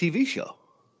sounds like a TV show.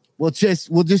 We'll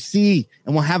just see,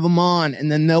 and we'll have them on,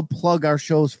 and then they'll plug our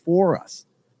shows for us.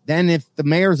 Then if the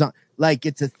mayor's on,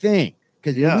 it's a thing.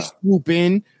 Because we swoop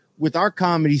in with our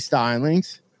comedy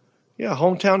stylings. Yeah,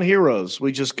 hometown heroes.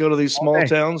 We just go to these small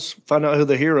towns, find out who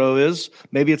the hero is.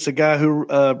 Maybe it's a guy who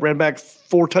ran back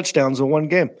 4 touchdowns in one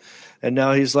game, and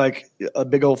now he's like a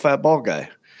big old fat ball guy.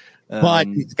 But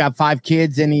he's got 5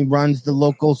 kids, and he runs the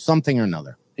local something or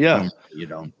another. Yeah,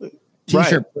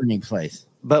 T-shirt printing place.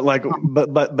 But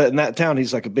but in that town,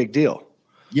 he's like a big deal.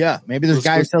 Yeah, maybe there's a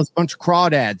guy who sells a bunch of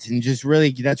crawdads, and just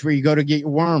really that's where you go to get your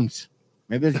worms.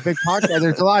 Maybe there's a big podcast.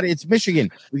 There's a lot. It's Michigan.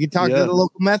 We can talk to the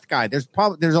local meth guy. There's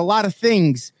a lot of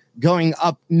things going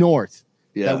up north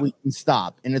that we can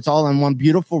stop, and it's all on one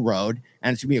beautiful road.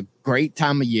 And it's gonna be a great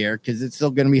time of year because it's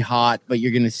still gonna be hot, but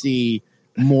you're gonna see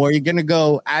more. You're gonna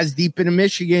go as deep into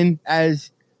Michigan as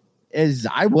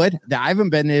I would. I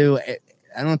haven't been to.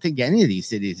 I don't think any of these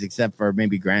cities except for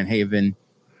maybe Grand Haven.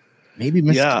 Maybe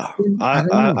Michigan. Yeah,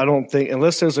 I don't think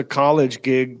unless there's a college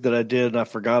gig that I did and I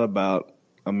forgot about.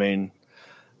 I mean.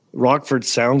 Rockford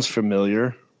sounds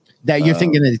familiar. That you're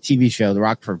thinking of the TV show, The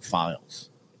Rockford Files.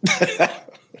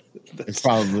 It's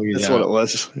probably that's what it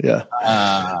was. Yeah.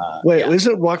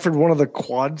 Isn't Rockford one of the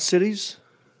Quad cities?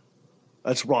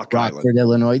 That's Rockford, Island,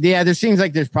 Illinois. Yeah, there seems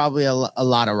like there's probably a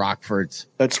lot of Rockfords.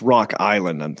 That's Rock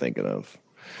Island. I'm thinking of.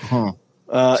 Huh.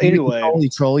 Anyway, only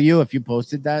troll you if you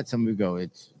posted that. Some would go,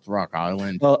 it's Rock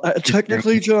Island. Well,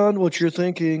 technically, John, what you're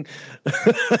thinking.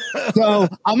 So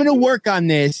I'm going to work on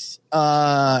this.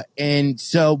 But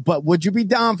would you be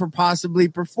down for possibly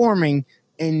performing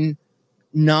and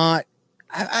not?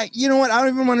 You know what? I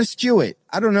don't even want to skew it.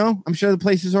 I don't know. I'm sure the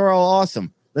places are all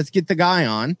awesome. Let's get the guy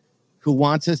on who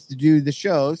wants us to do the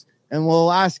shows, and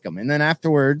we'll ask him. And then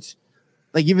afterwards,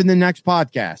 even the next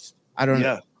podcast, I don't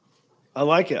know. I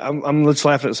like it. I'm let's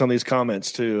laugh at some of these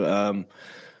comments too.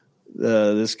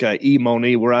 This guy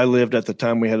E-Money, where I lived at the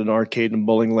time, we had an arcade and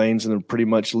bowling lanes, and pretty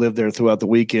much lived there throughout the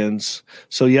weekends.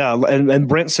 So yeah, and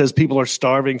Brent says people are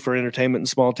starving for entertainment in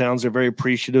small towns. They're very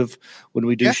appreciative when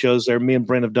we do shows there. Me and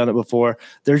Brent have done it before.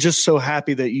 They're just so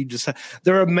happy that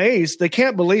they're amazed. They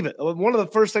can't believe it. One of the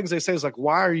first things they say is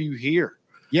 "Why are you here?"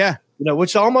 Yeah,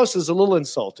 which almost is a little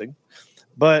insulting,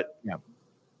 but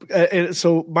And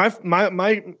so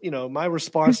my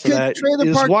response to that Trailer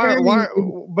is park why Barry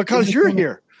because is you're gonna-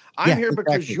 here. I'm Yeah, here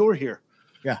because exactly. you're here.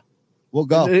 Yeah, we'll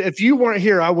go. If you weren't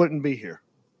here, I wouldn't be here.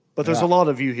 But there's Yeah. a lot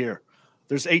of you here.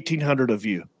 There's 1,800 of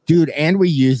you. Dude, and we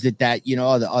used it that,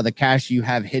 all the cash you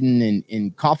have hidden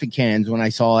in coffee cans when I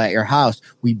saw at your house,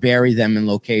 we bury them in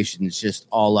locations just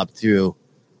all up through,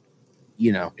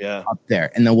 up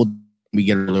there. And then we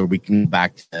get a little, we can go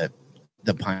back to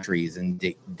the pine trees and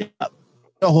dig up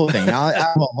the whole thing. I'll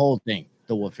have a whole thing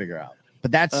that we'll figure out.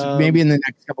 But that's maybe in the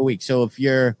next couple of weeks. So if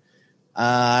you're,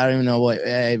 I don't even know what,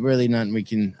 really nothing we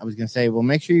can, I was going to say, well,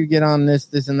 make sure you get on this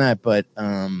and that. But,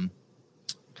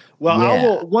 well, I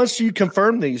will, once you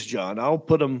confirm these, John, I'll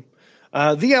put them,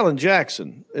 the Alan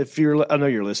Jackson, I know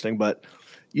you're listening, but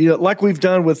like we've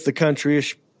done with the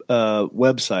Countryish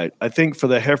website, I think for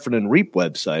the Heffernan Reap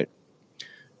website,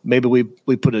 maybe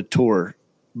we put a tour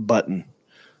button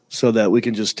so that we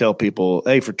can just tell people,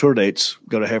 hey, for tour dates,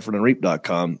 go to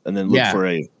heffernanreap.com and then look for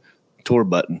a tour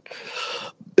button.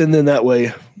 And then that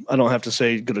way I don't have to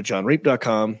say, go to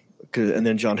johnreap.com. And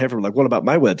then John Heffernan, like, what about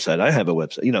my website? I have a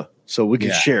website, so we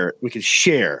can share it. We can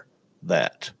share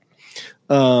that.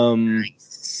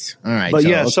 Nice. All right.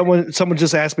 But someone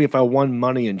just asked me if I won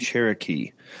money in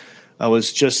Cherokee. I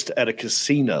was just at a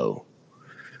casino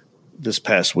this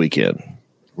past weekend.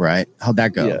 Right. How'd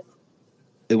that go? Yeah.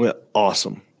 It went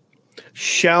awesome.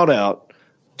 Shout out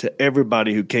to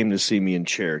everybody who came to see me in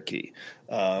Cherokee.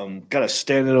 Got a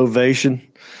standing ovation.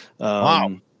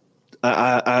 Wow.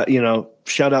 I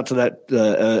shout out to that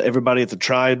everybody at the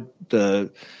tribe,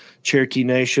 the Cherokee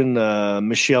Nation.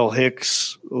 Michelle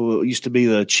Hicks, who used to be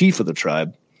the chief of the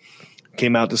tribe,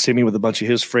 came out to see me with a bunch of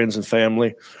his friends and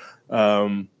family.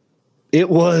 It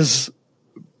was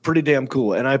pretty damn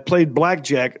cool. And I played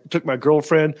blackjack, took my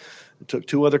girlfriend, took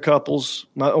two other couples.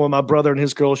 My brother and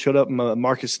his girl showed up,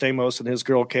 Marcus Stamos and his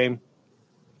girl came,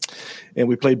 and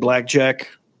we played blackjack.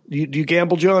 Do you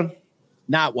gamble, John?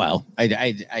 Not well. I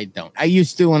don't. I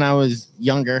used to when I was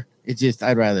younger. It's just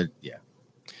I'd rather,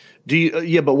 Do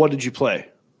you? But what did you play?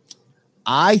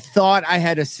 I thought I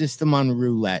had a system on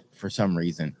roulette for some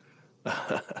reason.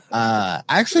 I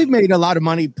actually made a lot of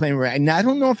money playing roulette, and I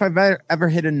don't know if I've ever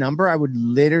hit a number. I would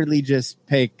literally just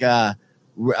pick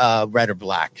red or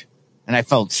black, and I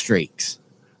felt streaks.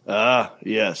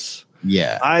 Yes.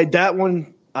 Yeah. That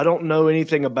one. I don't know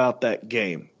anything about that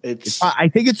game. I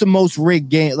think it's the most rigged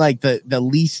game, like the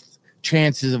least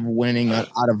chances of winning out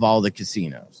of all the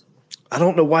casinos. I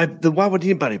don't know why. Why would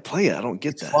anybody play it? I don't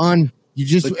get that. Fun.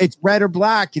 It's red or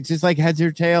black. It's just like heads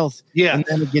or tails. Yeah. And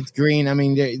then it gets green. I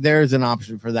mean, there's an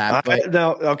option for that.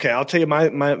 I'll tell you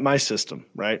my system,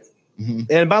 right? Mm-hmm.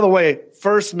 And by the way,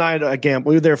 first night I gambled.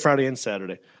 We were there Friday and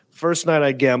Saturday. First night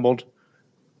I gambled.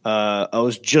 I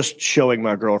was just showing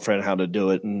my girlfriend how to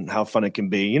do it and how fun it can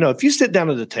be. If you sit down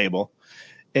at a table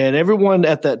and everyone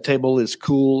at that table is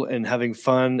cool and having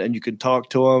fun and you can talk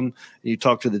to them and you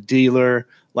talk to the dealer.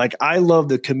 Like, I love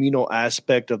the communal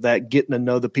aspect of that, getting to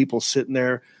know the people sitting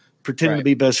there, pretending to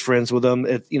be best friends with them.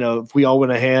 If we all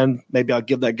win a hand, maybe I'll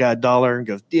give that guy $1 and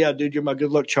go, yeah, dude, you're my good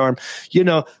luck charm.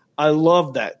 I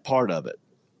love that part of it.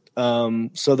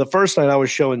 So the first night I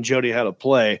was showing Jody how to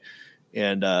play,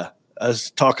 and I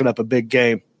was talking up a big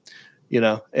game,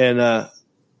 and I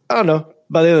don't know.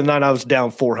 By the end of the night, I was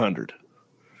down 400.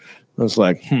 I was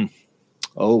like,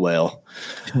 oh, well,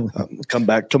 come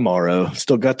back tomorrow.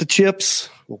 Still got the chips.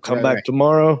 We'll come back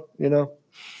tomorrow,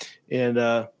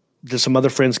 And just some other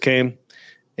friends came,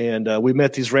 and we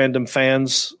met these random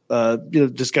fans.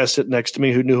 This guy sitting next to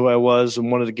me who knew who I was and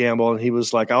wanted to gamble, and he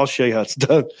was like, I'll show you how it's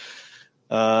done.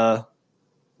 Oh,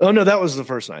 no, that was the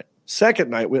first night. Second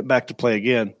night, went back to play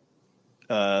again.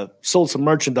 Sold some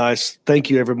merchandise. Thank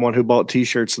you, everyone who bought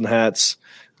T-shirts and hats,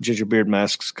 ginger beard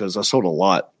masks, because I sold a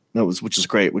lot. Which is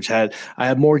great. I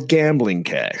had more gambling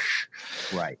cash,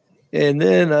 right? And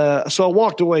then so I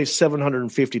walked away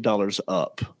 $750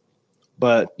 up.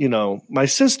 But my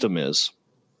system is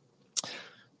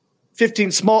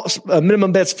 15 small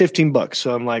minimum bet's $15.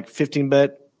 So I'm like 15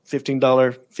 bet,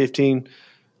 $15, 15.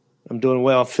 I'm doing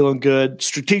well, feeling good.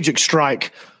 Strategic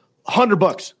strike,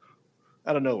 $100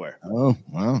 out of nowhere. Oh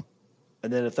wow!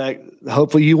 And then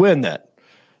hopefully you win that.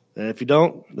 And if you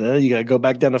don't, then you got to go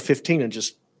back down to 15 and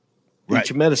just eat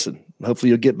your medicine. Hopefully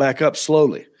you'll get back up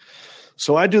slowly.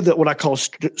 So I do what I call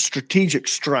strategic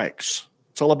strikes.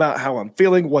 It's all about how I'm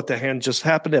feeling, what the hand just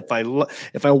happened. If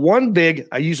I won big,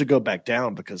 I usually go back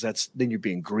down because then you're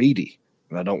being greedy,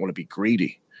 and I don't want to be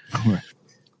greedy. Right.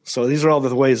 So these are all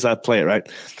the ways I play it, right?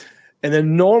 And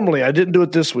then normally, I didn't do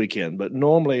it this weekend, but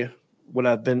normally what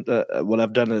I've done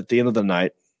at the end of the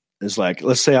night is like,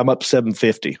 let's say I'm up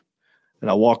 750. and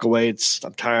I walk away.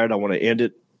 I'm tired. I want to end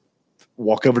it.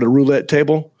 Walk over to the roulette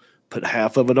table, put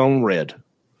half of it on red.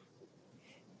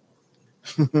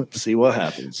 See what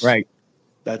happens. Right.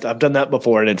 I've done that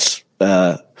before, and it's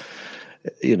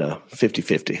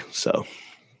 50-50. So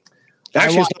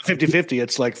actually, it's not 50-50.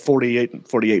 It's like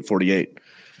 48.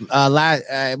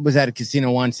 I was at a casino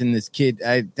once, and this kid,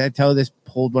 I tell this,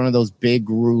 pulled one of those big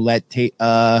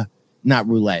not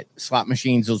roulette, slot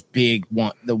machines, those big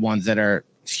the ones that are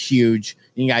huge.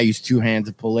 You got to use two hands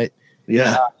to pull it.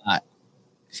 Yeah.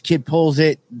 This kid pulls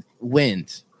it,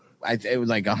 wins. It was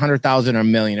like 100,000 or $1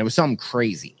 million. It was something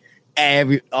crazy.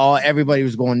 Everybody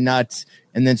was going nuts,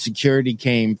 and then security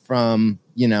came from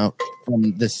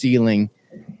the ceiling,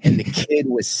 and the kid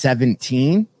was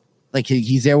 17. Like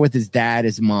he's there with his dad,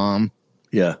 his mom.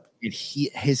 Yeah, and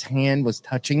his hand was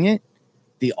touching it.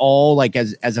 They all like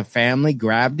as a family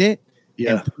grabbed it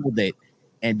and pulled it,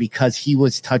 and because he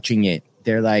was touching it,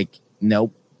 they're like,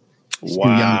 nope.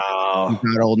 Wow, he's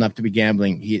not old enough to be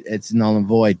gambling. It's null and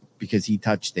void because he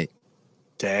touched it.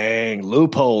 Dang,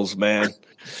 loopholes, man.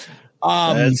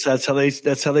 That's how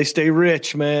they stay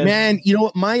rich, man. Man, you know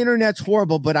what? My internet's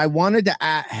horrible, but I wanted to.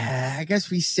 I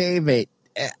guess we save it.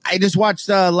 I just watched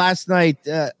last night,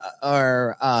 Good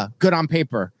on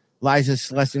Paper, Liza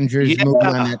Schlesinger's movie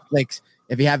on Netflix.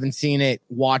 If you haven't seen it,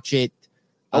 watch it.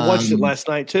 I watched it last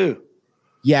night too.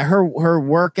 Yeah, her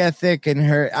work ethic and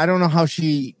I don't know how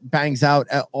she bangs out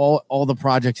all the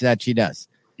projects that she does.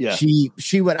 Yeah,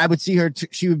 I would see her.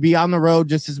 She would be on the road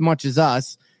just as much as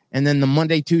us. And then the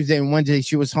Monday, Tuesday, and Wednesday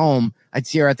she was home, I'd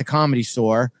see her at the Comedy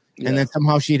Store, and then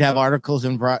somehow she'd have articles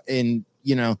in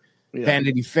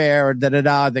Vanity Fair or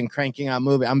then cranking out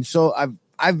movie.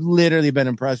 I've literally been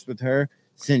impressed with her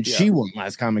since she won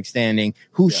Last Comic Standing.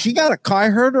 She got I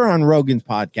heard her on Rogan's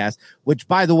podcast, which,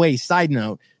 by the way, side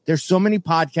note, there's so many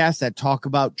podcasts that talk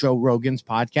about Joe Rogan's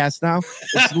podcast now.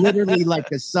 It's literally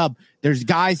like a sub. There's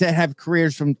guys that have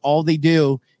careers from all they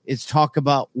do is talk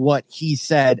about what he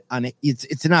said on it.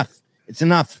 It's enough. It's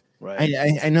enough. Right.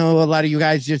 I know a lot of you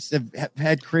guys just have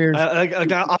had careers.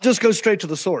 I'll just go straight to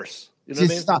the source. You know what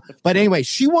I mean? Stop. But anyway,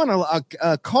 she won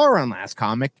a car on Last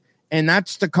Comic, and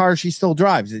that's the car she still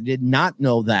drives. I did not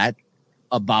know that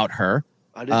about her.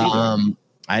 I didn't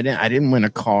either. I didn't win a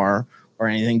car or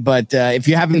anything. But if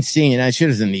you haven't seen, she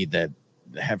doesn't need the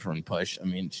Heffron push. I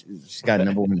mean, she's got a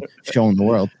number one show in the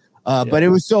world. But it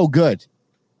was so good.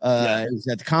 It was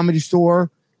at the Comedy Store.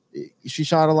 She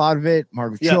shot a lot of it.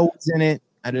 Margaret Cho was in it.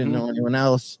 I didn't know anyone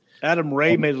else. Adam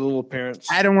Ray made a little appearance.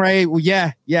 Adam Ray, well,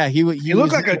 yeah. He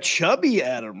looked like a chubby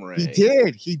Adam Ray. He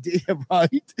did,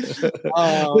 right?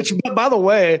 Which, by the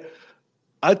way,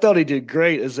 I thought he did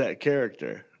great as that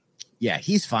character. Yeah,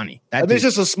 he's funny. It's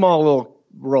just a small little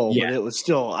role, but it was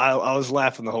still. I was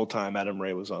laughing the whole time Adam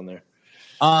Ray was on there.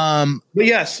 But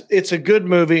yes, it's a good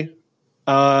movie.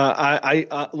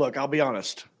 I look. I'll be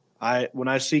honest. When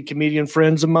I see comedian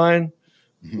friends of mine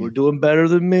who are doing better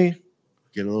than me,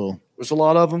 there's a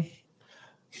lot of them.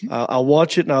 I'll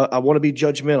watch it and I want to be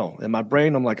judgmental. In my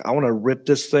brain, I'm like, I want to rip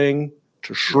this thing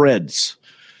to shreds,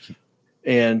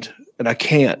 and I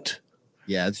can't.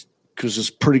 Yeah, because it's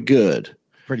pretty good.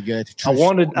 Pretty good.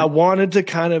 I wanted to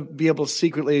kind of be able to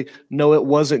secretly know it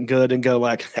wasn't good and go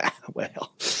like,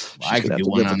 well, I could do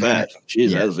one on that.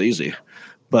 Jeez, that was easy.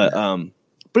 But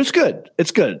it's good.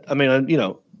 It's good. I mean,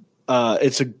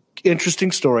 it's an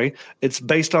interesting story. It's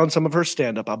based on some of her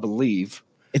stand-up, I believe.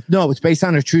 It's based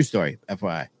on a true story,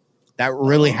 FYI. That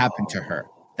really happened to her.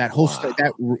 That whole story,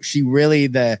 she really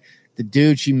the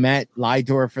dude she met lied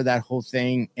to her for that whole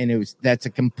thing, and that's a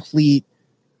complete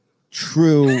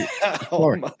true story.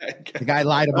 Oh my God. The guy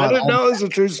lied about. I didn't know it was a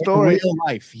true story. In real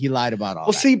life, he lied about all.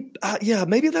 Well, see,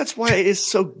 maybe that's why it is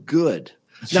so good.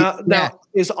 Now,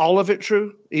 is all of it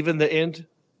true? Even the end?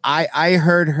 I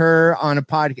heard her on a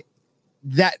podcast.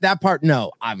 That part,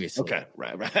 no, obviously. Okay,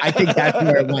 right. I think that's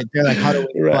where it went. They're like, how do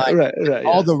we? Right.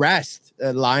 All the rest,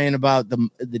 lying about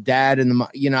the dad and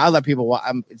the, I let people.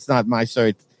 It's not my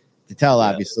story to tell,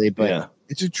 obviously, but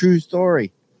it's a true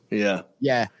story. Yeah.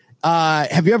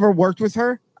 Have you ever worked with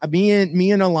her? Me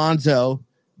and Alonzo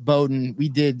Bowden, we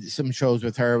did some shows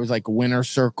with her. It was like a Winner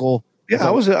Circle. Yeah, I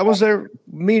was there.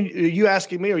 You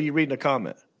asking me, or you reading a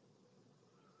comment?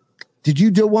 Did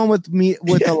you do one with me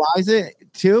with Eliza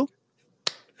too?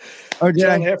 Or did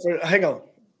hang on.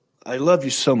 I love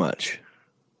you so much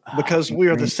because we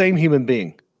are the same human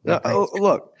being.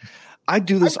 Look, I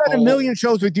do this. I've done a million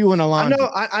shows with you and Alonzo.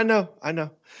 I know.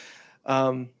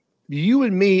 You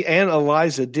and me and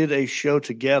Eliza did a show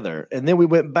together, and then we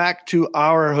went back to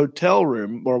our hotel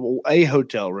room or a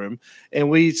hotel room, and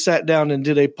we sat down and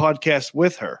did a podcast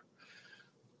with her.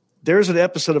 there's an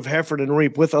episode of Heffern and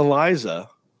Reap with Eliza.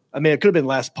 I mean, it could have been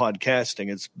last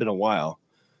podcasting. It's been a while.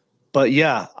 But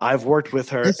yeah, I've worked with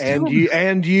her and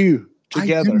you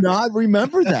together. I do not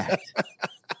remember that.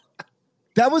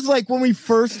 That was like when we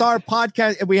first started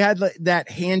podcast and we had like that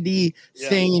handy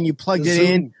thing and you plugged it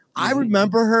in. I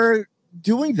remember her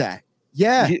doing that.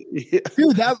 Yeah.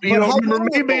 Dude, that you don't remember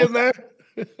me being there?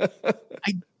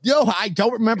 I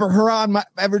don't remember her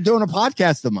ever doing a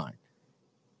podcast of mine.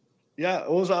 Yeah,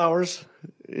 it was ours.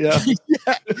 Yeah.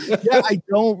 I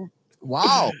don't.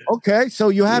 Wow. Okay. So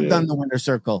you have done the Winter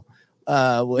Circle.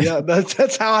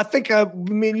 That's how I think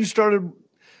me and you started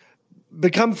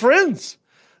become friends.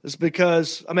 It's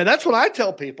because, I mean, that's what I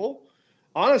tell people.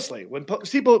 Honestly, when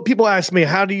people ask me,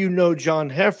 how do you know John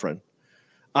Heffron?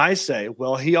 I say,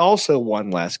 well, he also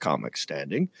won Last Comic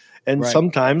Standing. And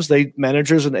sometimes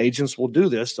managers and agents will do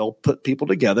this. They'll put people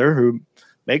together who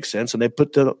make sense, and they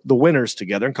put the winners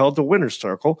together and call it the Winner's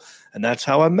Circle. And that's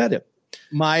how I met him.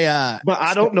 But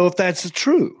I don't know if that's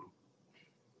true.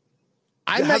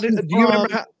 Do you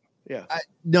remember how? Yeah.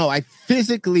 No, I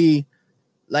physically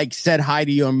said hi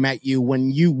to you and met you when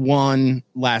you won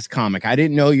Last Comic. I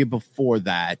didn't know you before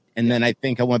that. And then I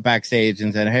think I went backstage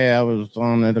and said, hey, I was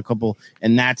on it a couple.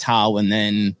 And that's how. And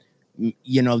then,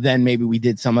 then maybe we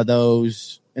did some of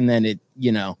those. And then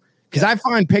because I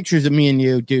find pictures of me and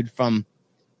you, dude, from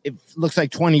it looks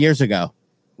like 20 years ago.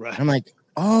 Right. I'm like,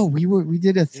 oh, we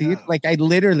did a theater. Like I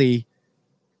literally.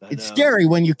 It's scary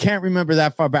when you can't remember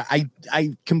that far back.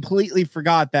 I completely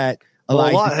forgot that a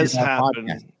lot has happened.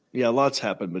 Podcast. Yeah, lots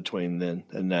happened between then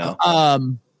and now.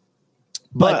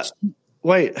 But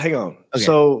wait, hang on. Okay.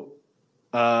 So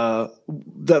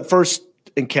that first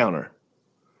encounter.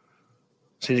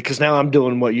 See, because now I'm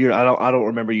doing what you're. I don't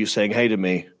remember you saying hey to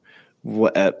me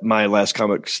at my Last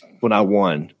Comics when I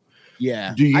won.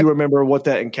 Yeah. Do you remember what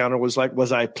that encounter was like?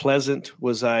 Was I pleasant?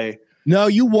 Was I? No,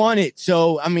 you won it.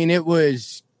 So I mean, it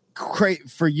was great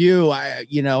for you. I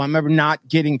remember not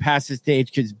getting past the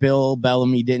stage because Bill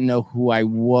Bellamy didn't know who I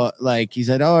was. Like he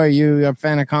said, "Oh, are you a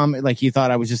fan of comic?" Like he thought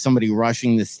I was just somebody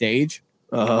rushing the stage.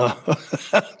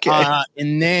 Okay.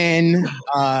 And then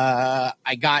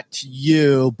I got to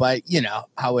you, but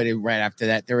how it right after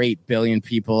that there are 8 billion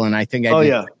people, and I think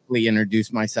I quickly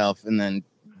introduced myself, and then.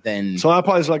 So I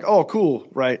probably was like, "Oh, cool,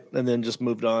 right," and then just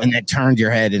moved on, and then turned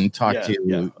your head and talked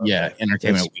to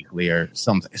Entertainment Weekly or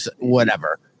something,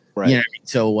 whatever. Right. You know what I mean?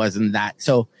 So it wasn't that.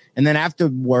 So and then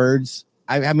afterwards,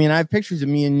 I mean, I have pictures of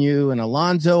me and you and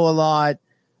Alonzo a lot.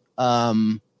 I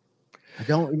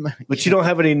don't remember, but you don't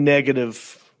have any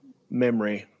negative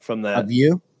memory from that of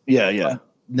you. Yeah.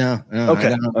 No.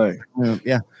 Okay. All right.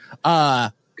 Yeah.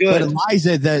 Good. But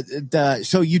Eliza,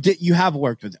 so you have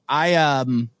worked with.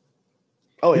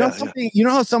 Oh, You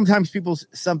know how sometimes people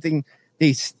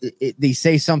they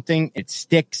say something, it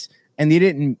sticks, and they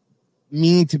didn't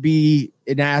mean to be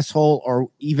an asshole or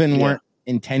even weren't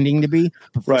intending to be,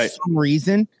 but for some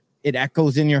reason it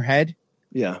echoes in your head.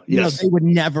 Yeah. Yes. They would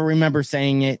never remember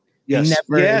saying it. Yes.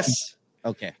 Yes.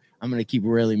 Okay. I'm gonna keep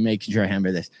really making sure I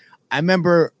remember this. I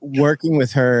remember working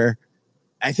with her.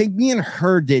 I think me and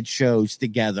her did shows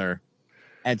together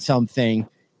at something,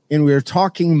 and we were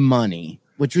talking money,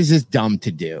 which was just dumb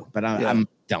to do, but I'm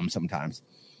dumb sometimes.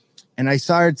 And I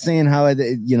started saying how,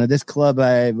 this club,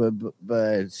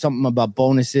 something about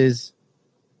bonuses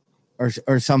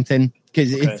or something.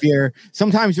 Because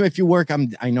if you work,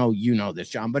 I know you know this,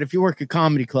 John, but if you work a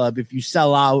comedy club, if you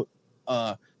sell out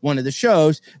one of the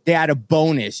shows, they add a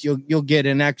bonus. You'll get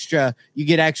extra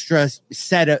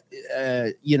set of,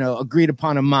 agreed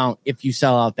upon amount if you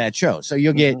sell out that show. So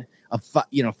you'll get a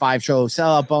 5-show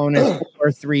sellout bonus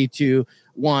or 3, 2,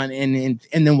 1, and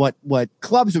then what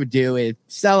clubs would do is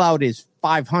sellout is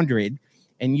 500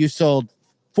 and you sold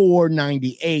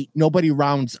 498. Nobody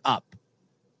rounds up.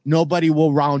 Nobody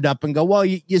will round up and go, well,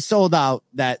 you sold out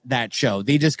that show.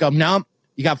 They just go, no,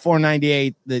 you got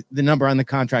 498. The number on the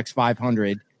contract's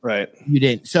 500. Right. You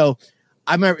didn't. So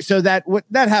I remember. So that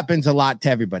happens a lot to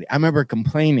everybody. I remember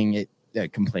complaining it,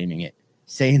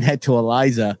 saying that to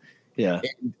Eliza. Yeah.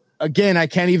 And again, I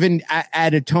can't even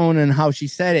add a tone in how she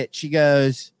said it. She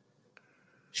goes,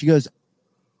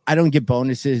 I don't get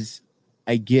bonuses.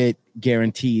 I get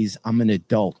guarantees. I'm an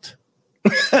adult.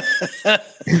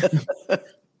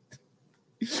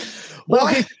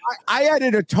 Well, I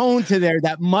added a tone to there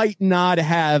that might not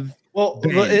have. Well,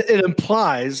 it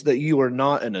implies that you are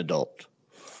not an adult.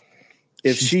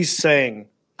 If she's saying,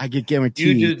 I get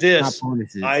guaranteed, you do this,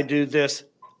 I do this.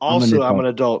 Also, I'm an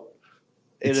adult.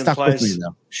 It implies me,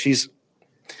 she's.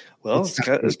 Well, it's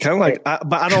kind of like,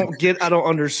 but I don't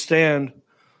understand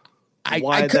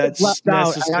why that's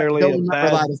necessarily a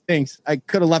lot of things. I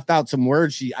could have left out some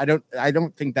words. I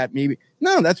don't think that maybe.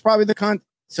 No, that's probably the con.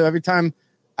 So every time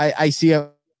I see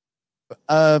a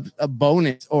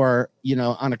bonus or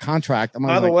on a contract, I'm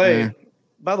by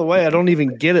the way, I don't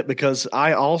even get it because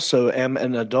I also am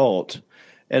an adult,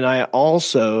 and I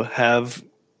also have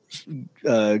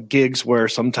gigs where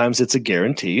sometimes it's a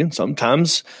guarantee and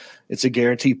sometimes it's a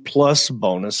guarantee plus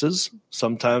bonuses.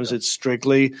 Sometimes it's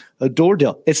strictly a door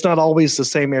deal. It's not always the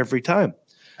same every time.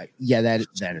 Yeah, that is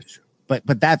true.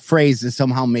 But that phrase has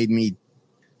somehow made me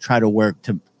try to work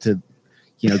to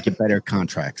get better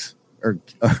contracts or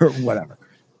whatever.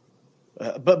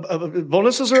 But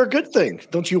bonuses are a good thing.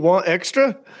 Don't you want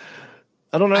extra?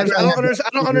 I don't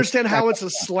understand how it's a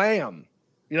slam.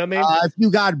 You know what I mean? If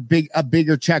you got a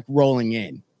bigger check rolling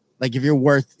in, like if you're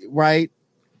worth right.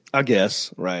 I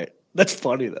guess right. That's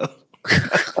funny though.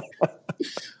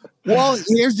 Well,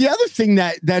 here's the other thing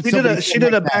that she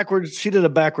did a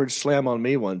backwards slam on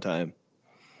me one time.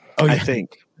 Oh, yeah. I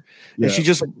think. Yeah.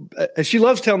 And she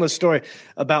loves telling the story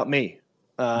about me.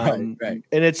 Right.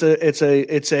 And it's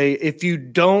a if you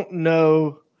don't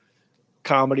know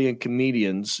comedy and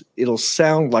comedians, it'll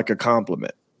sound like a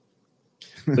compliment.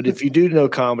 But if you do know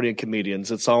comedy and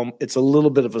comedians, it's a little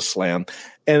bit of a slam.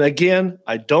 And again,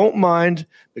 I don't mind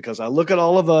because I look at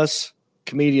all of us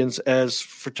comedians as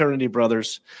fraternity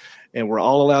brothers, and we're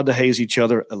all allowed to haze each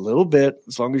other a little bit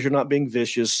as long as you're not being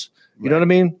vicious. You know what I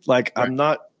mean? Like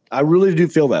I really do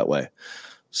feel that way.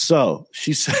 So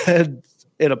she said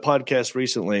in a podcast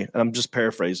recently, and I'm just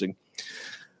paraphrasing,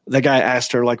 the guy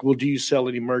asked her, like, well, do you sell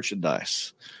any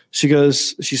merchandise? She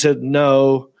said,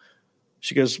 no.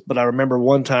 She goes, but I remember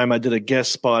one time I did a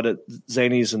guest spot at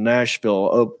Zany's in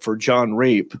Nashville for John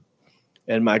Reap.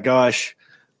 And my gosh,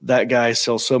 that guy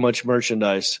sells so much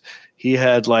merchandise. He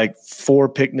had like 4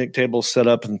 picnic tables set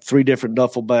up and 3 different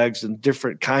duffel bags and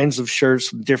different kinds of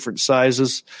shirts and different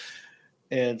sizes.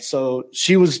 And so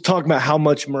she was talking about how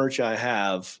much merch I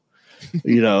have,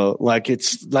 like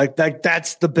it's like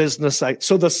that's the business.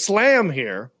 So the slam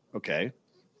here, okay,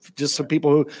 just some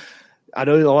people who I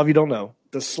know a lot of you don't know.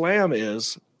 The slam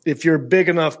is if you're a big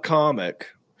enough comic,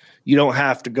 you don't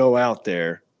have to go out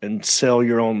there and sell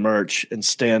your own merch and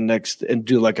stand next and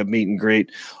do like a meet and greet,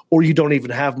 or you don't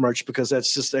even have merch because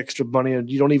that's just extra money and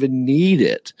you don't even need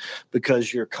it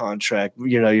because your contract,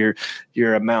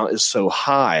 your amount is so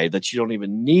high that you don't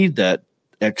even need that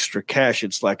extra cash.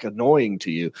 It's like annoying to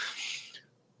you.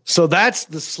 So that's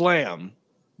the slam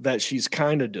that she's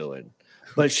kind of doing,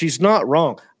 but she's not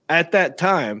wrong. At that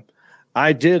time,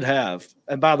 I did have,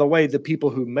 and by the way, the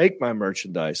people who make my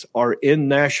merchandise are in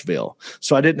Nashville,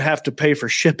 so I didn't have to pay for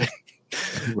shipping.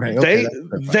 Right. Okay,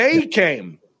 they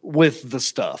came with the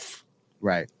stuff,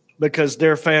 right? Because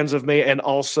they're fans of me and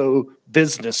also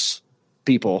business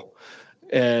people,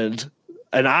 and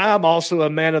I'm also a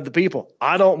man of the people.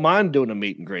 I don't mind doing a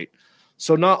meet and greet.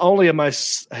 So not only am I,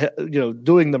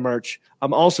 doing the merch,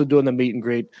 I'm also doing the meet and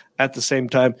greet at the same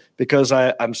time because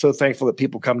I'm so thankful that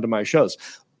people come to my shows.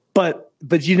 But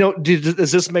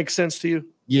does this make sense to you?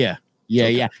 Yeah.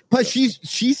 But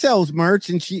she sells merch,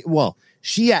 and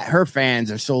her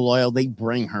fans are so loyal they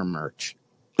bring her merch.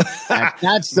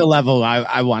 That's the level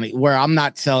I want to, where I'm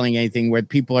not selling anything, where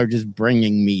people are just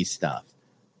bringing me stuff.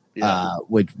 Yeah.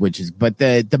 Which is, but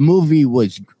the movie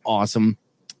was awesome.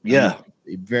 Yeah,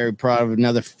 I'm very proud of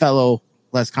another fellow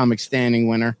Less Comic Standing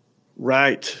winner.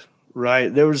 Right.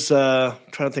 There was trying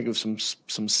to think of some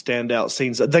standout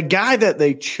scenes. The guy that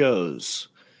they chose.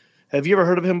 Have you ever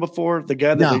heard of him before? The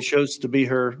guy that they chose to be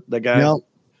the guy.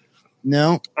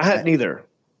 No, I hadn't either.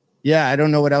 Yeah, I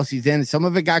don't know what else he's in. Some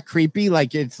of it got creepy.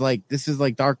 Like it's like this is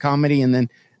like dark comedy, and then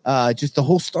just the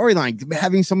whole storyline,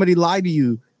 having somebody lie to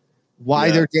you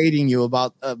why they're dating you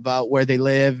about where they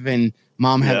live and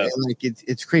mom had like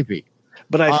it's creepy.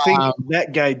 But I think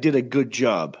that guy did a good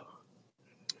job.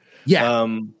 Yeah.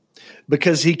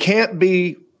 Because he can't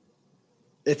be,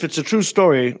 if it's a true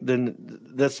story, then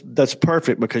that's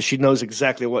perfect because she knows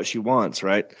exactly what she wants,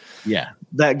 right? Yeah.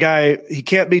 That guy, he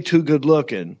can't be too good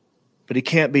looking, but he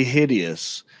can't be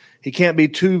hideous. He can't be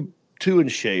too in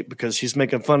shape because she's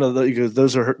making fun of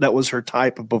that was her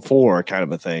type before, kind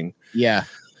of a thing. Yeah.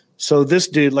 So this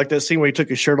dude, like that scene where he took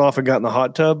his shirt off and got in the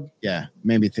hot tub. Yeah,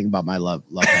 made me think about my love.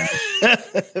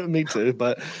 Me too,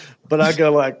 but I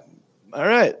go like, all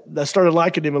right. I started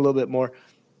liking him a little bit more,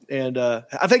 and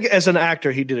I think as an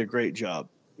actor, he did a great job.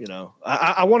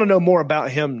 I want to know more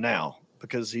about him now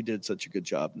because he did such a good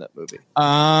job in that movie.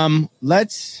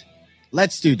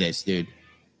 Let's do this, dude.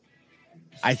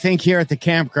 I think here at the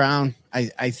campground,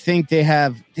 I think they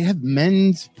have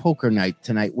men's poker night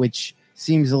tonight, which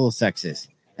seems a little sexist.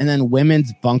 and then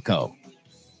women's bunco.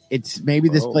 It's maybe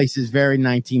this place is very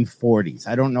 1940s.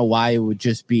 I don't know why it would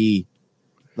just be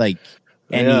like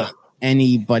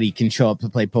anybody can show up to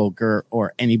play poker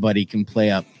or anybody can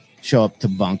show up to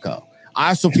bunco. I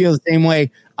also feel the same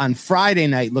way on Friday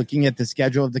night. Looking at the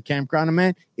schedule of the campground I'm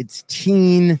at, it's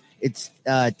teen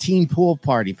pool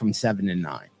party from 7 to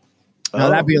 9. Now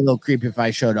that'd be a little creepy if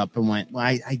I showed up and went, well,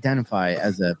 I identify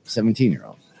as a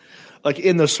 17-year-old. Like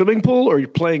in the swimming pool or you're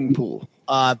playing pool?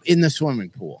 In the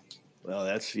swimming pool. Well,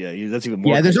 that's even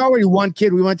more. Yeah, there's already one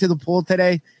kid. We went to the pool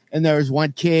today, and there was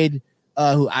one kid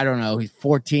who, I don't know, he's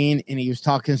 14, and he was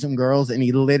talking to some girls, and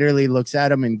he literally looks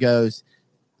at him and goes,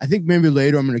 I think maybe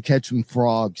later I'm going to catch some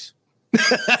frogs.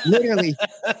 literally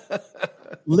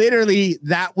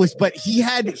that was, but he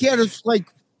had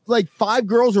like 5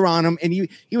 girls around him, and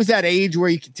he was that age where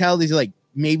you could tell he's like,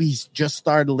 maybe he's just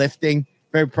started lifting,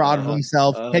 very proud of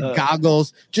himself, had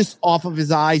goggles just off of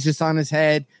his eyes, just on his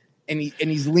head. And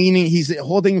he's leaning, he's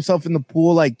holding himself in the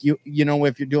pool like you know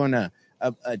if you're doing a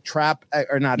trap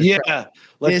or not. Trap.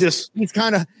 Like this. He's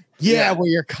kind of where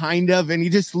you're kind of, and he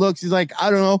just looks. He's like, I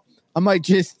don't know, I might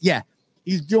just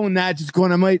He's doing that, just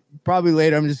going. I might probably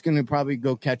later. I'm just gonna probably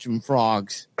go catch some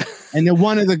frogs. And then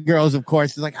one of the girls, of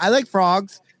course, is like, I like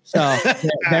frogs. So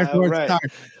that's where it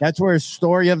starts. That's where a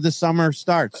story of the summer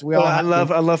starts. I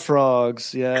love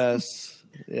frogs. Yes.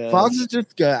 Yeah. Frogs is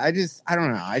just good. I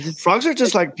don't know. Frogs are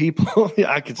just like people.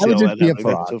 Yeah, I could see all that. Be a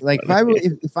frog. So like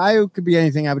if I could be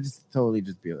anything, I would just totally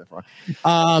just be a frog.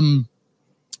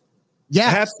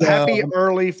 Happy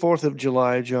early 4th of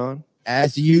July, John.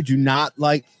 As you do not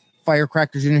like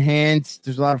firecrackers in your hands.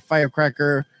 There's a lot of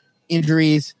firecracker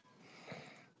injuries.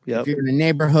 Yep. If you're in a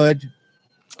neighborhood.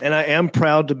 And I am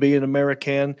proud to be an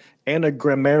American and a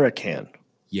Grammarican.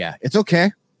 Yeah, it's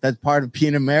okay. That's part of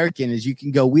being American is you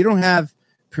can go, we don't have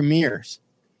premiers.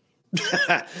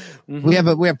 Mm-hmm. We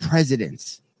have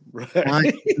presidents.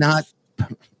 Right. Not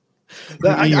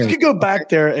I could go back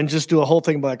there and just do a whole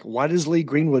thing like, why does Lee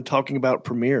Greenwood talking about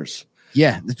premiers?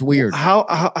 Yeah, that's weird.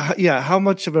 How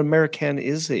much of an American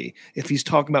is he if he's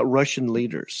talking about Russian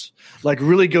leaders? Like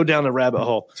really go down the rabbit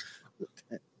hole.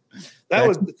 That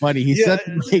was funny.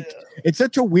 It's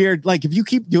such a weird, like if you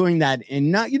keep doing that and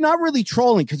you're not really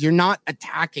trolling because you're not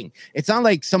attacking. It's not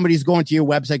like somebody's going to your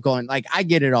website going like, I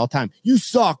get it all the time. You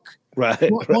suck. Right.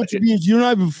 You're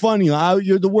not even funny.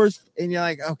 You're the worst. And you're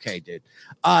like, okay, dude.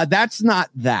 That's not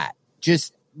that.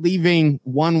 Just leaving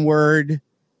one word.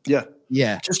 Yeah.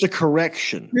 Yeah. Just a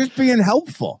correction. You're just being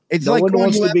helpful. It's no like one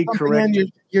wants to be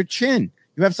corrected. Your chin.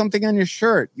 You have something on your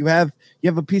shirt. You have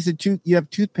a piece of you have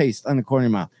toothpaste on the corner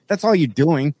of your mouth. That's all you're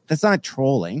doing. That's not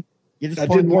trolling.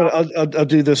 I'll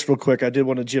do this real quick. I did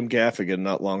one to Jim Gaffigan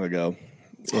not long ago,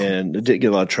 and it didn't get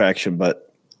a lot of traction,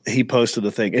 but he posted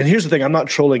a thing. And here's the thing. I'm not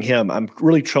trolling him. I'm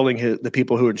really trolling the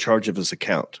people who are in charge of his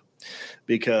account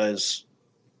because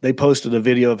they posted a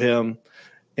video of him,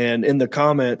 and in the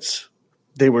comments,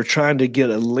 they were trying to get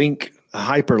a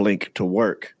hyperlink to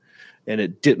work, and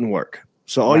it didn't work.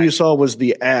 So all you saw was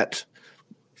the @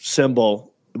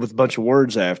 symbol with a bunch of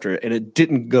words after it, and it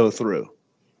didn't go through.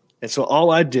 And so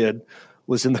all I did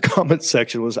was in the comment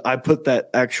section was I put that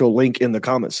actual link in the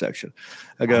comment section.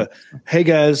 I go, hey,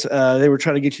 guys, they were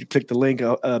trying to get you to click the link,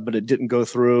 but it didn't go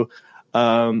through.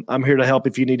 I'm here to help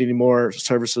if you need any more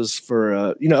services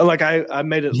for, like I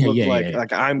made it look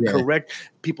like I'm correct.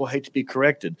 People hate to be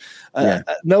corrected.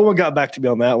 No one got back to me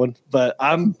on that one, but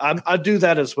I do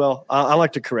that as well. I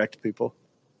like to correct people.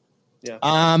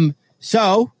 Yeah.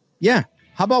 So yeah,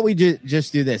 how about we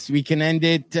just do this? We can end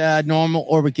it normal,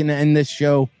 or we can end this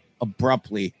show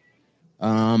abruptly. Do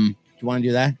you want to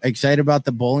do that? Excited about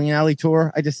the bowling alley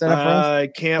tour I just set up for us? I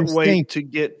can't wait to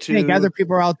get to. Other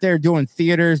people are out there doing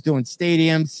theaters, doing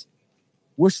stadiums.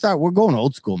 We're going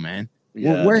old school, man.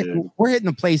 Yeah, we're hitting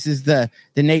the places the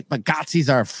Nate Bagazzis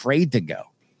are afraid to go.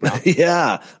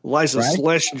 Yeah, Liza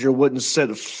Schlesinger wouldn't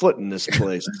set a foot in this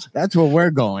place. That's where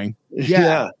we're going.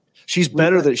 Yeah. She's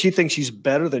better than she thinks she's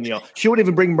better than y'all. She wouldn't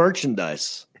even bring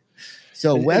merchandise.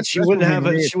 So she wouldn't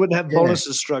have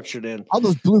bonuses structured in. All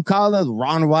those blue collar,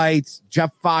 Ron Whites,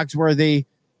 Jeff Foxworthy,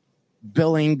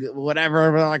 Billing,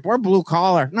 whatever. We're like, we're blue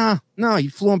collar. No, you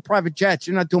flew in private jets.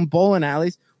 You're not doing bowling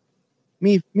alleys.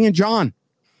 Me and John,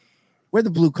 we're the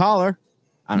blue collar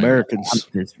Americans.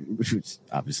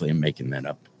 Obviously, I'm making that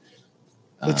up.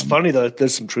 It's funny though.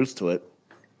 There's some truth to it.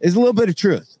 There's a little bit of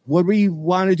truth. Would we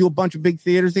want to do a bunch of big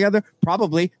theaters together?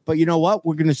 Probably. But you know what?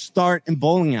 We're going to start in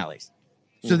bowling alleys.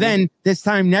 So then this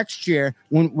time next year,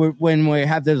 when we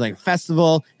have there's like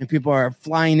festival and people are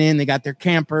flying in, they got their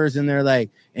campers and they're like,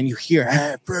 and you hear,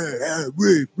 and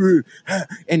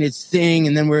it's thing.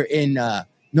 And then we're in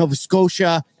Nova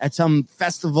Scotia at some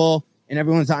festival, and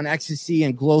everyone's on ecstasy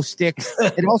and glow sticks.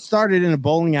 It all started in a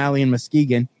bowling alley in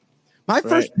Muskegon. My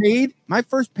first paid.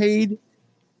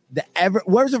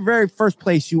 Where's the very first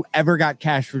place you ever got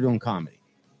cash for doing comedy?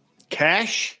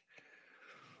 Cash?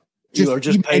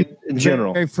 Just paid in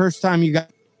general. Very first time you got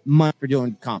money for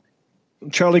doing comedy.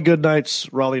 Charlie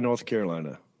Goodnight's Raleigh, North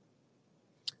Carolina.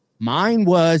 Mine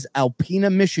was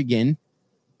Alpena, Michigan,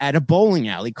 at a bowling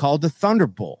alley called the Thunder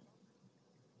Bowl.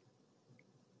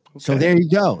 Okay. So there you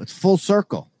go. It's full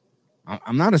circle.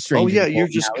 I'm not a stranger. Oh, yeah, you're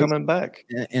just coming back.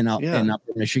 In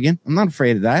Upper Michigan. I'm not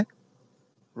afraid of that.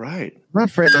 Right. I'm not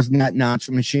afraid of that notch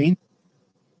machine.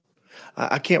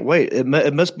 I can't wait.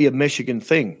 It must be a Michigan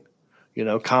thing,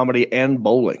 comedy and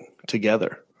bowling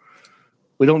together.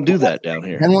 We don't do that down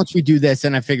here. And once we do this,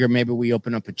 then I figure maybe we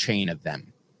open up a chain of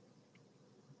them.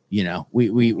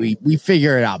 We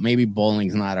figure it out. Maybe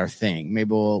bowling's not our thing.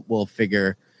 Maybe we'll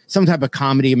figure some type of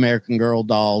comedy, American Girl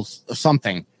dolls, or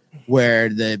something where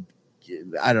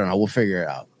I don't know. We'll figure it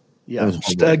out. Yeah,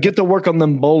 get to work on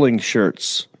them bowling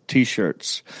shirts,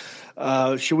 T-shirts.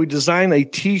 Should we design a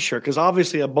T-shirt? Because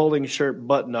obviously a bowling shirt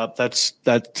button up that's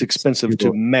expensive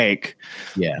to make.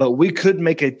 Yeah, but we could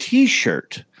make a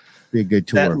T-shirt. Be a good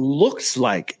tour. That looks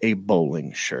like a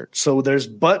bowling shirt. So there's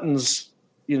buttons.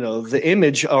 The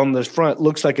image on the front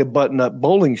looks like a button-up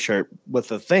bowling shirt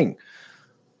with a thing.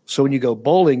 So when you go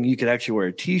bowling, you could actually wear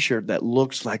a T-shirt that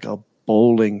looks like a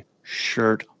bowling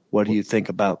shirt. What do you think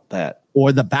about that?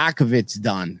 Or the back of it's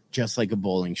done just like a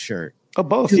bowling shirt. Oh,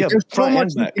 both. Dude, yeah, there's so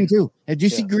much you can do. Did you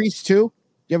see Grease 2?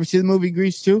 You ever see the movie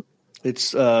Grease 2?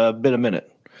 It's been a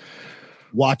minute.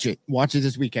 Watch it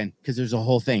this weekend because there's a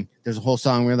whole thing. There's a whole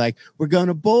song where we're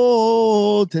gonna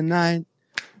bowl tonight.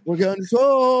 We're gonna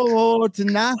bowl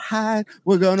tonight.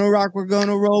 We're gonna rock. We're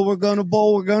gonna roll. We're gonna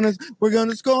bowl. We're gonna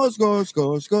score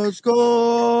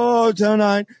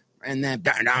tonight. And then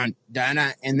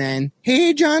and then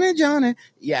hey Johnny.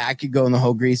 Yeah, I could go in the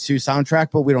whole Grease 2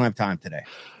 soundtrack, but we don't have time today.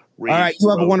 All right, you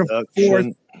have a wonderful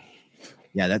 4th.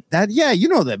 Yeah, that you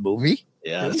know that movie.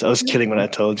 Yeah, I was kidding when I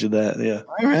told you that. Yeah.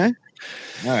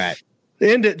 All right.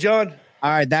 End it, John.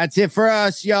 All right, that's it for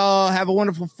us, y'all. Have a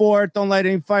wonderful 4th. Don't light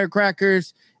any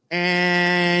firecrackers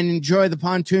and enjoy the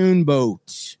pontoon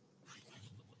boat.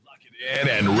 Lock it in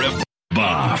and rip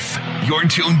off. You're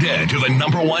tuned in to the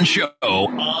 #1 show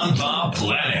on the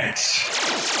planet.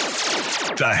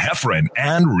 The Heffron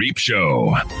and Reap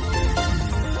Show.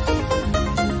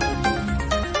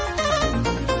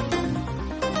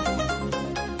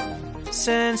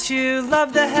 Since you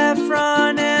love the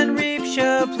Heffron and Reap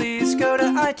Show, please go to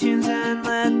iTunes and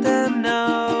let them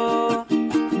know.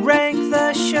 Rank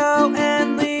the show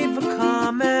and leave a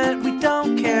comment. We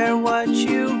don't care what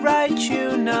you write,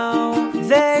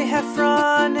 They,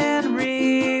 Heffron and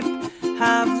Reap,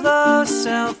 have low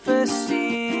self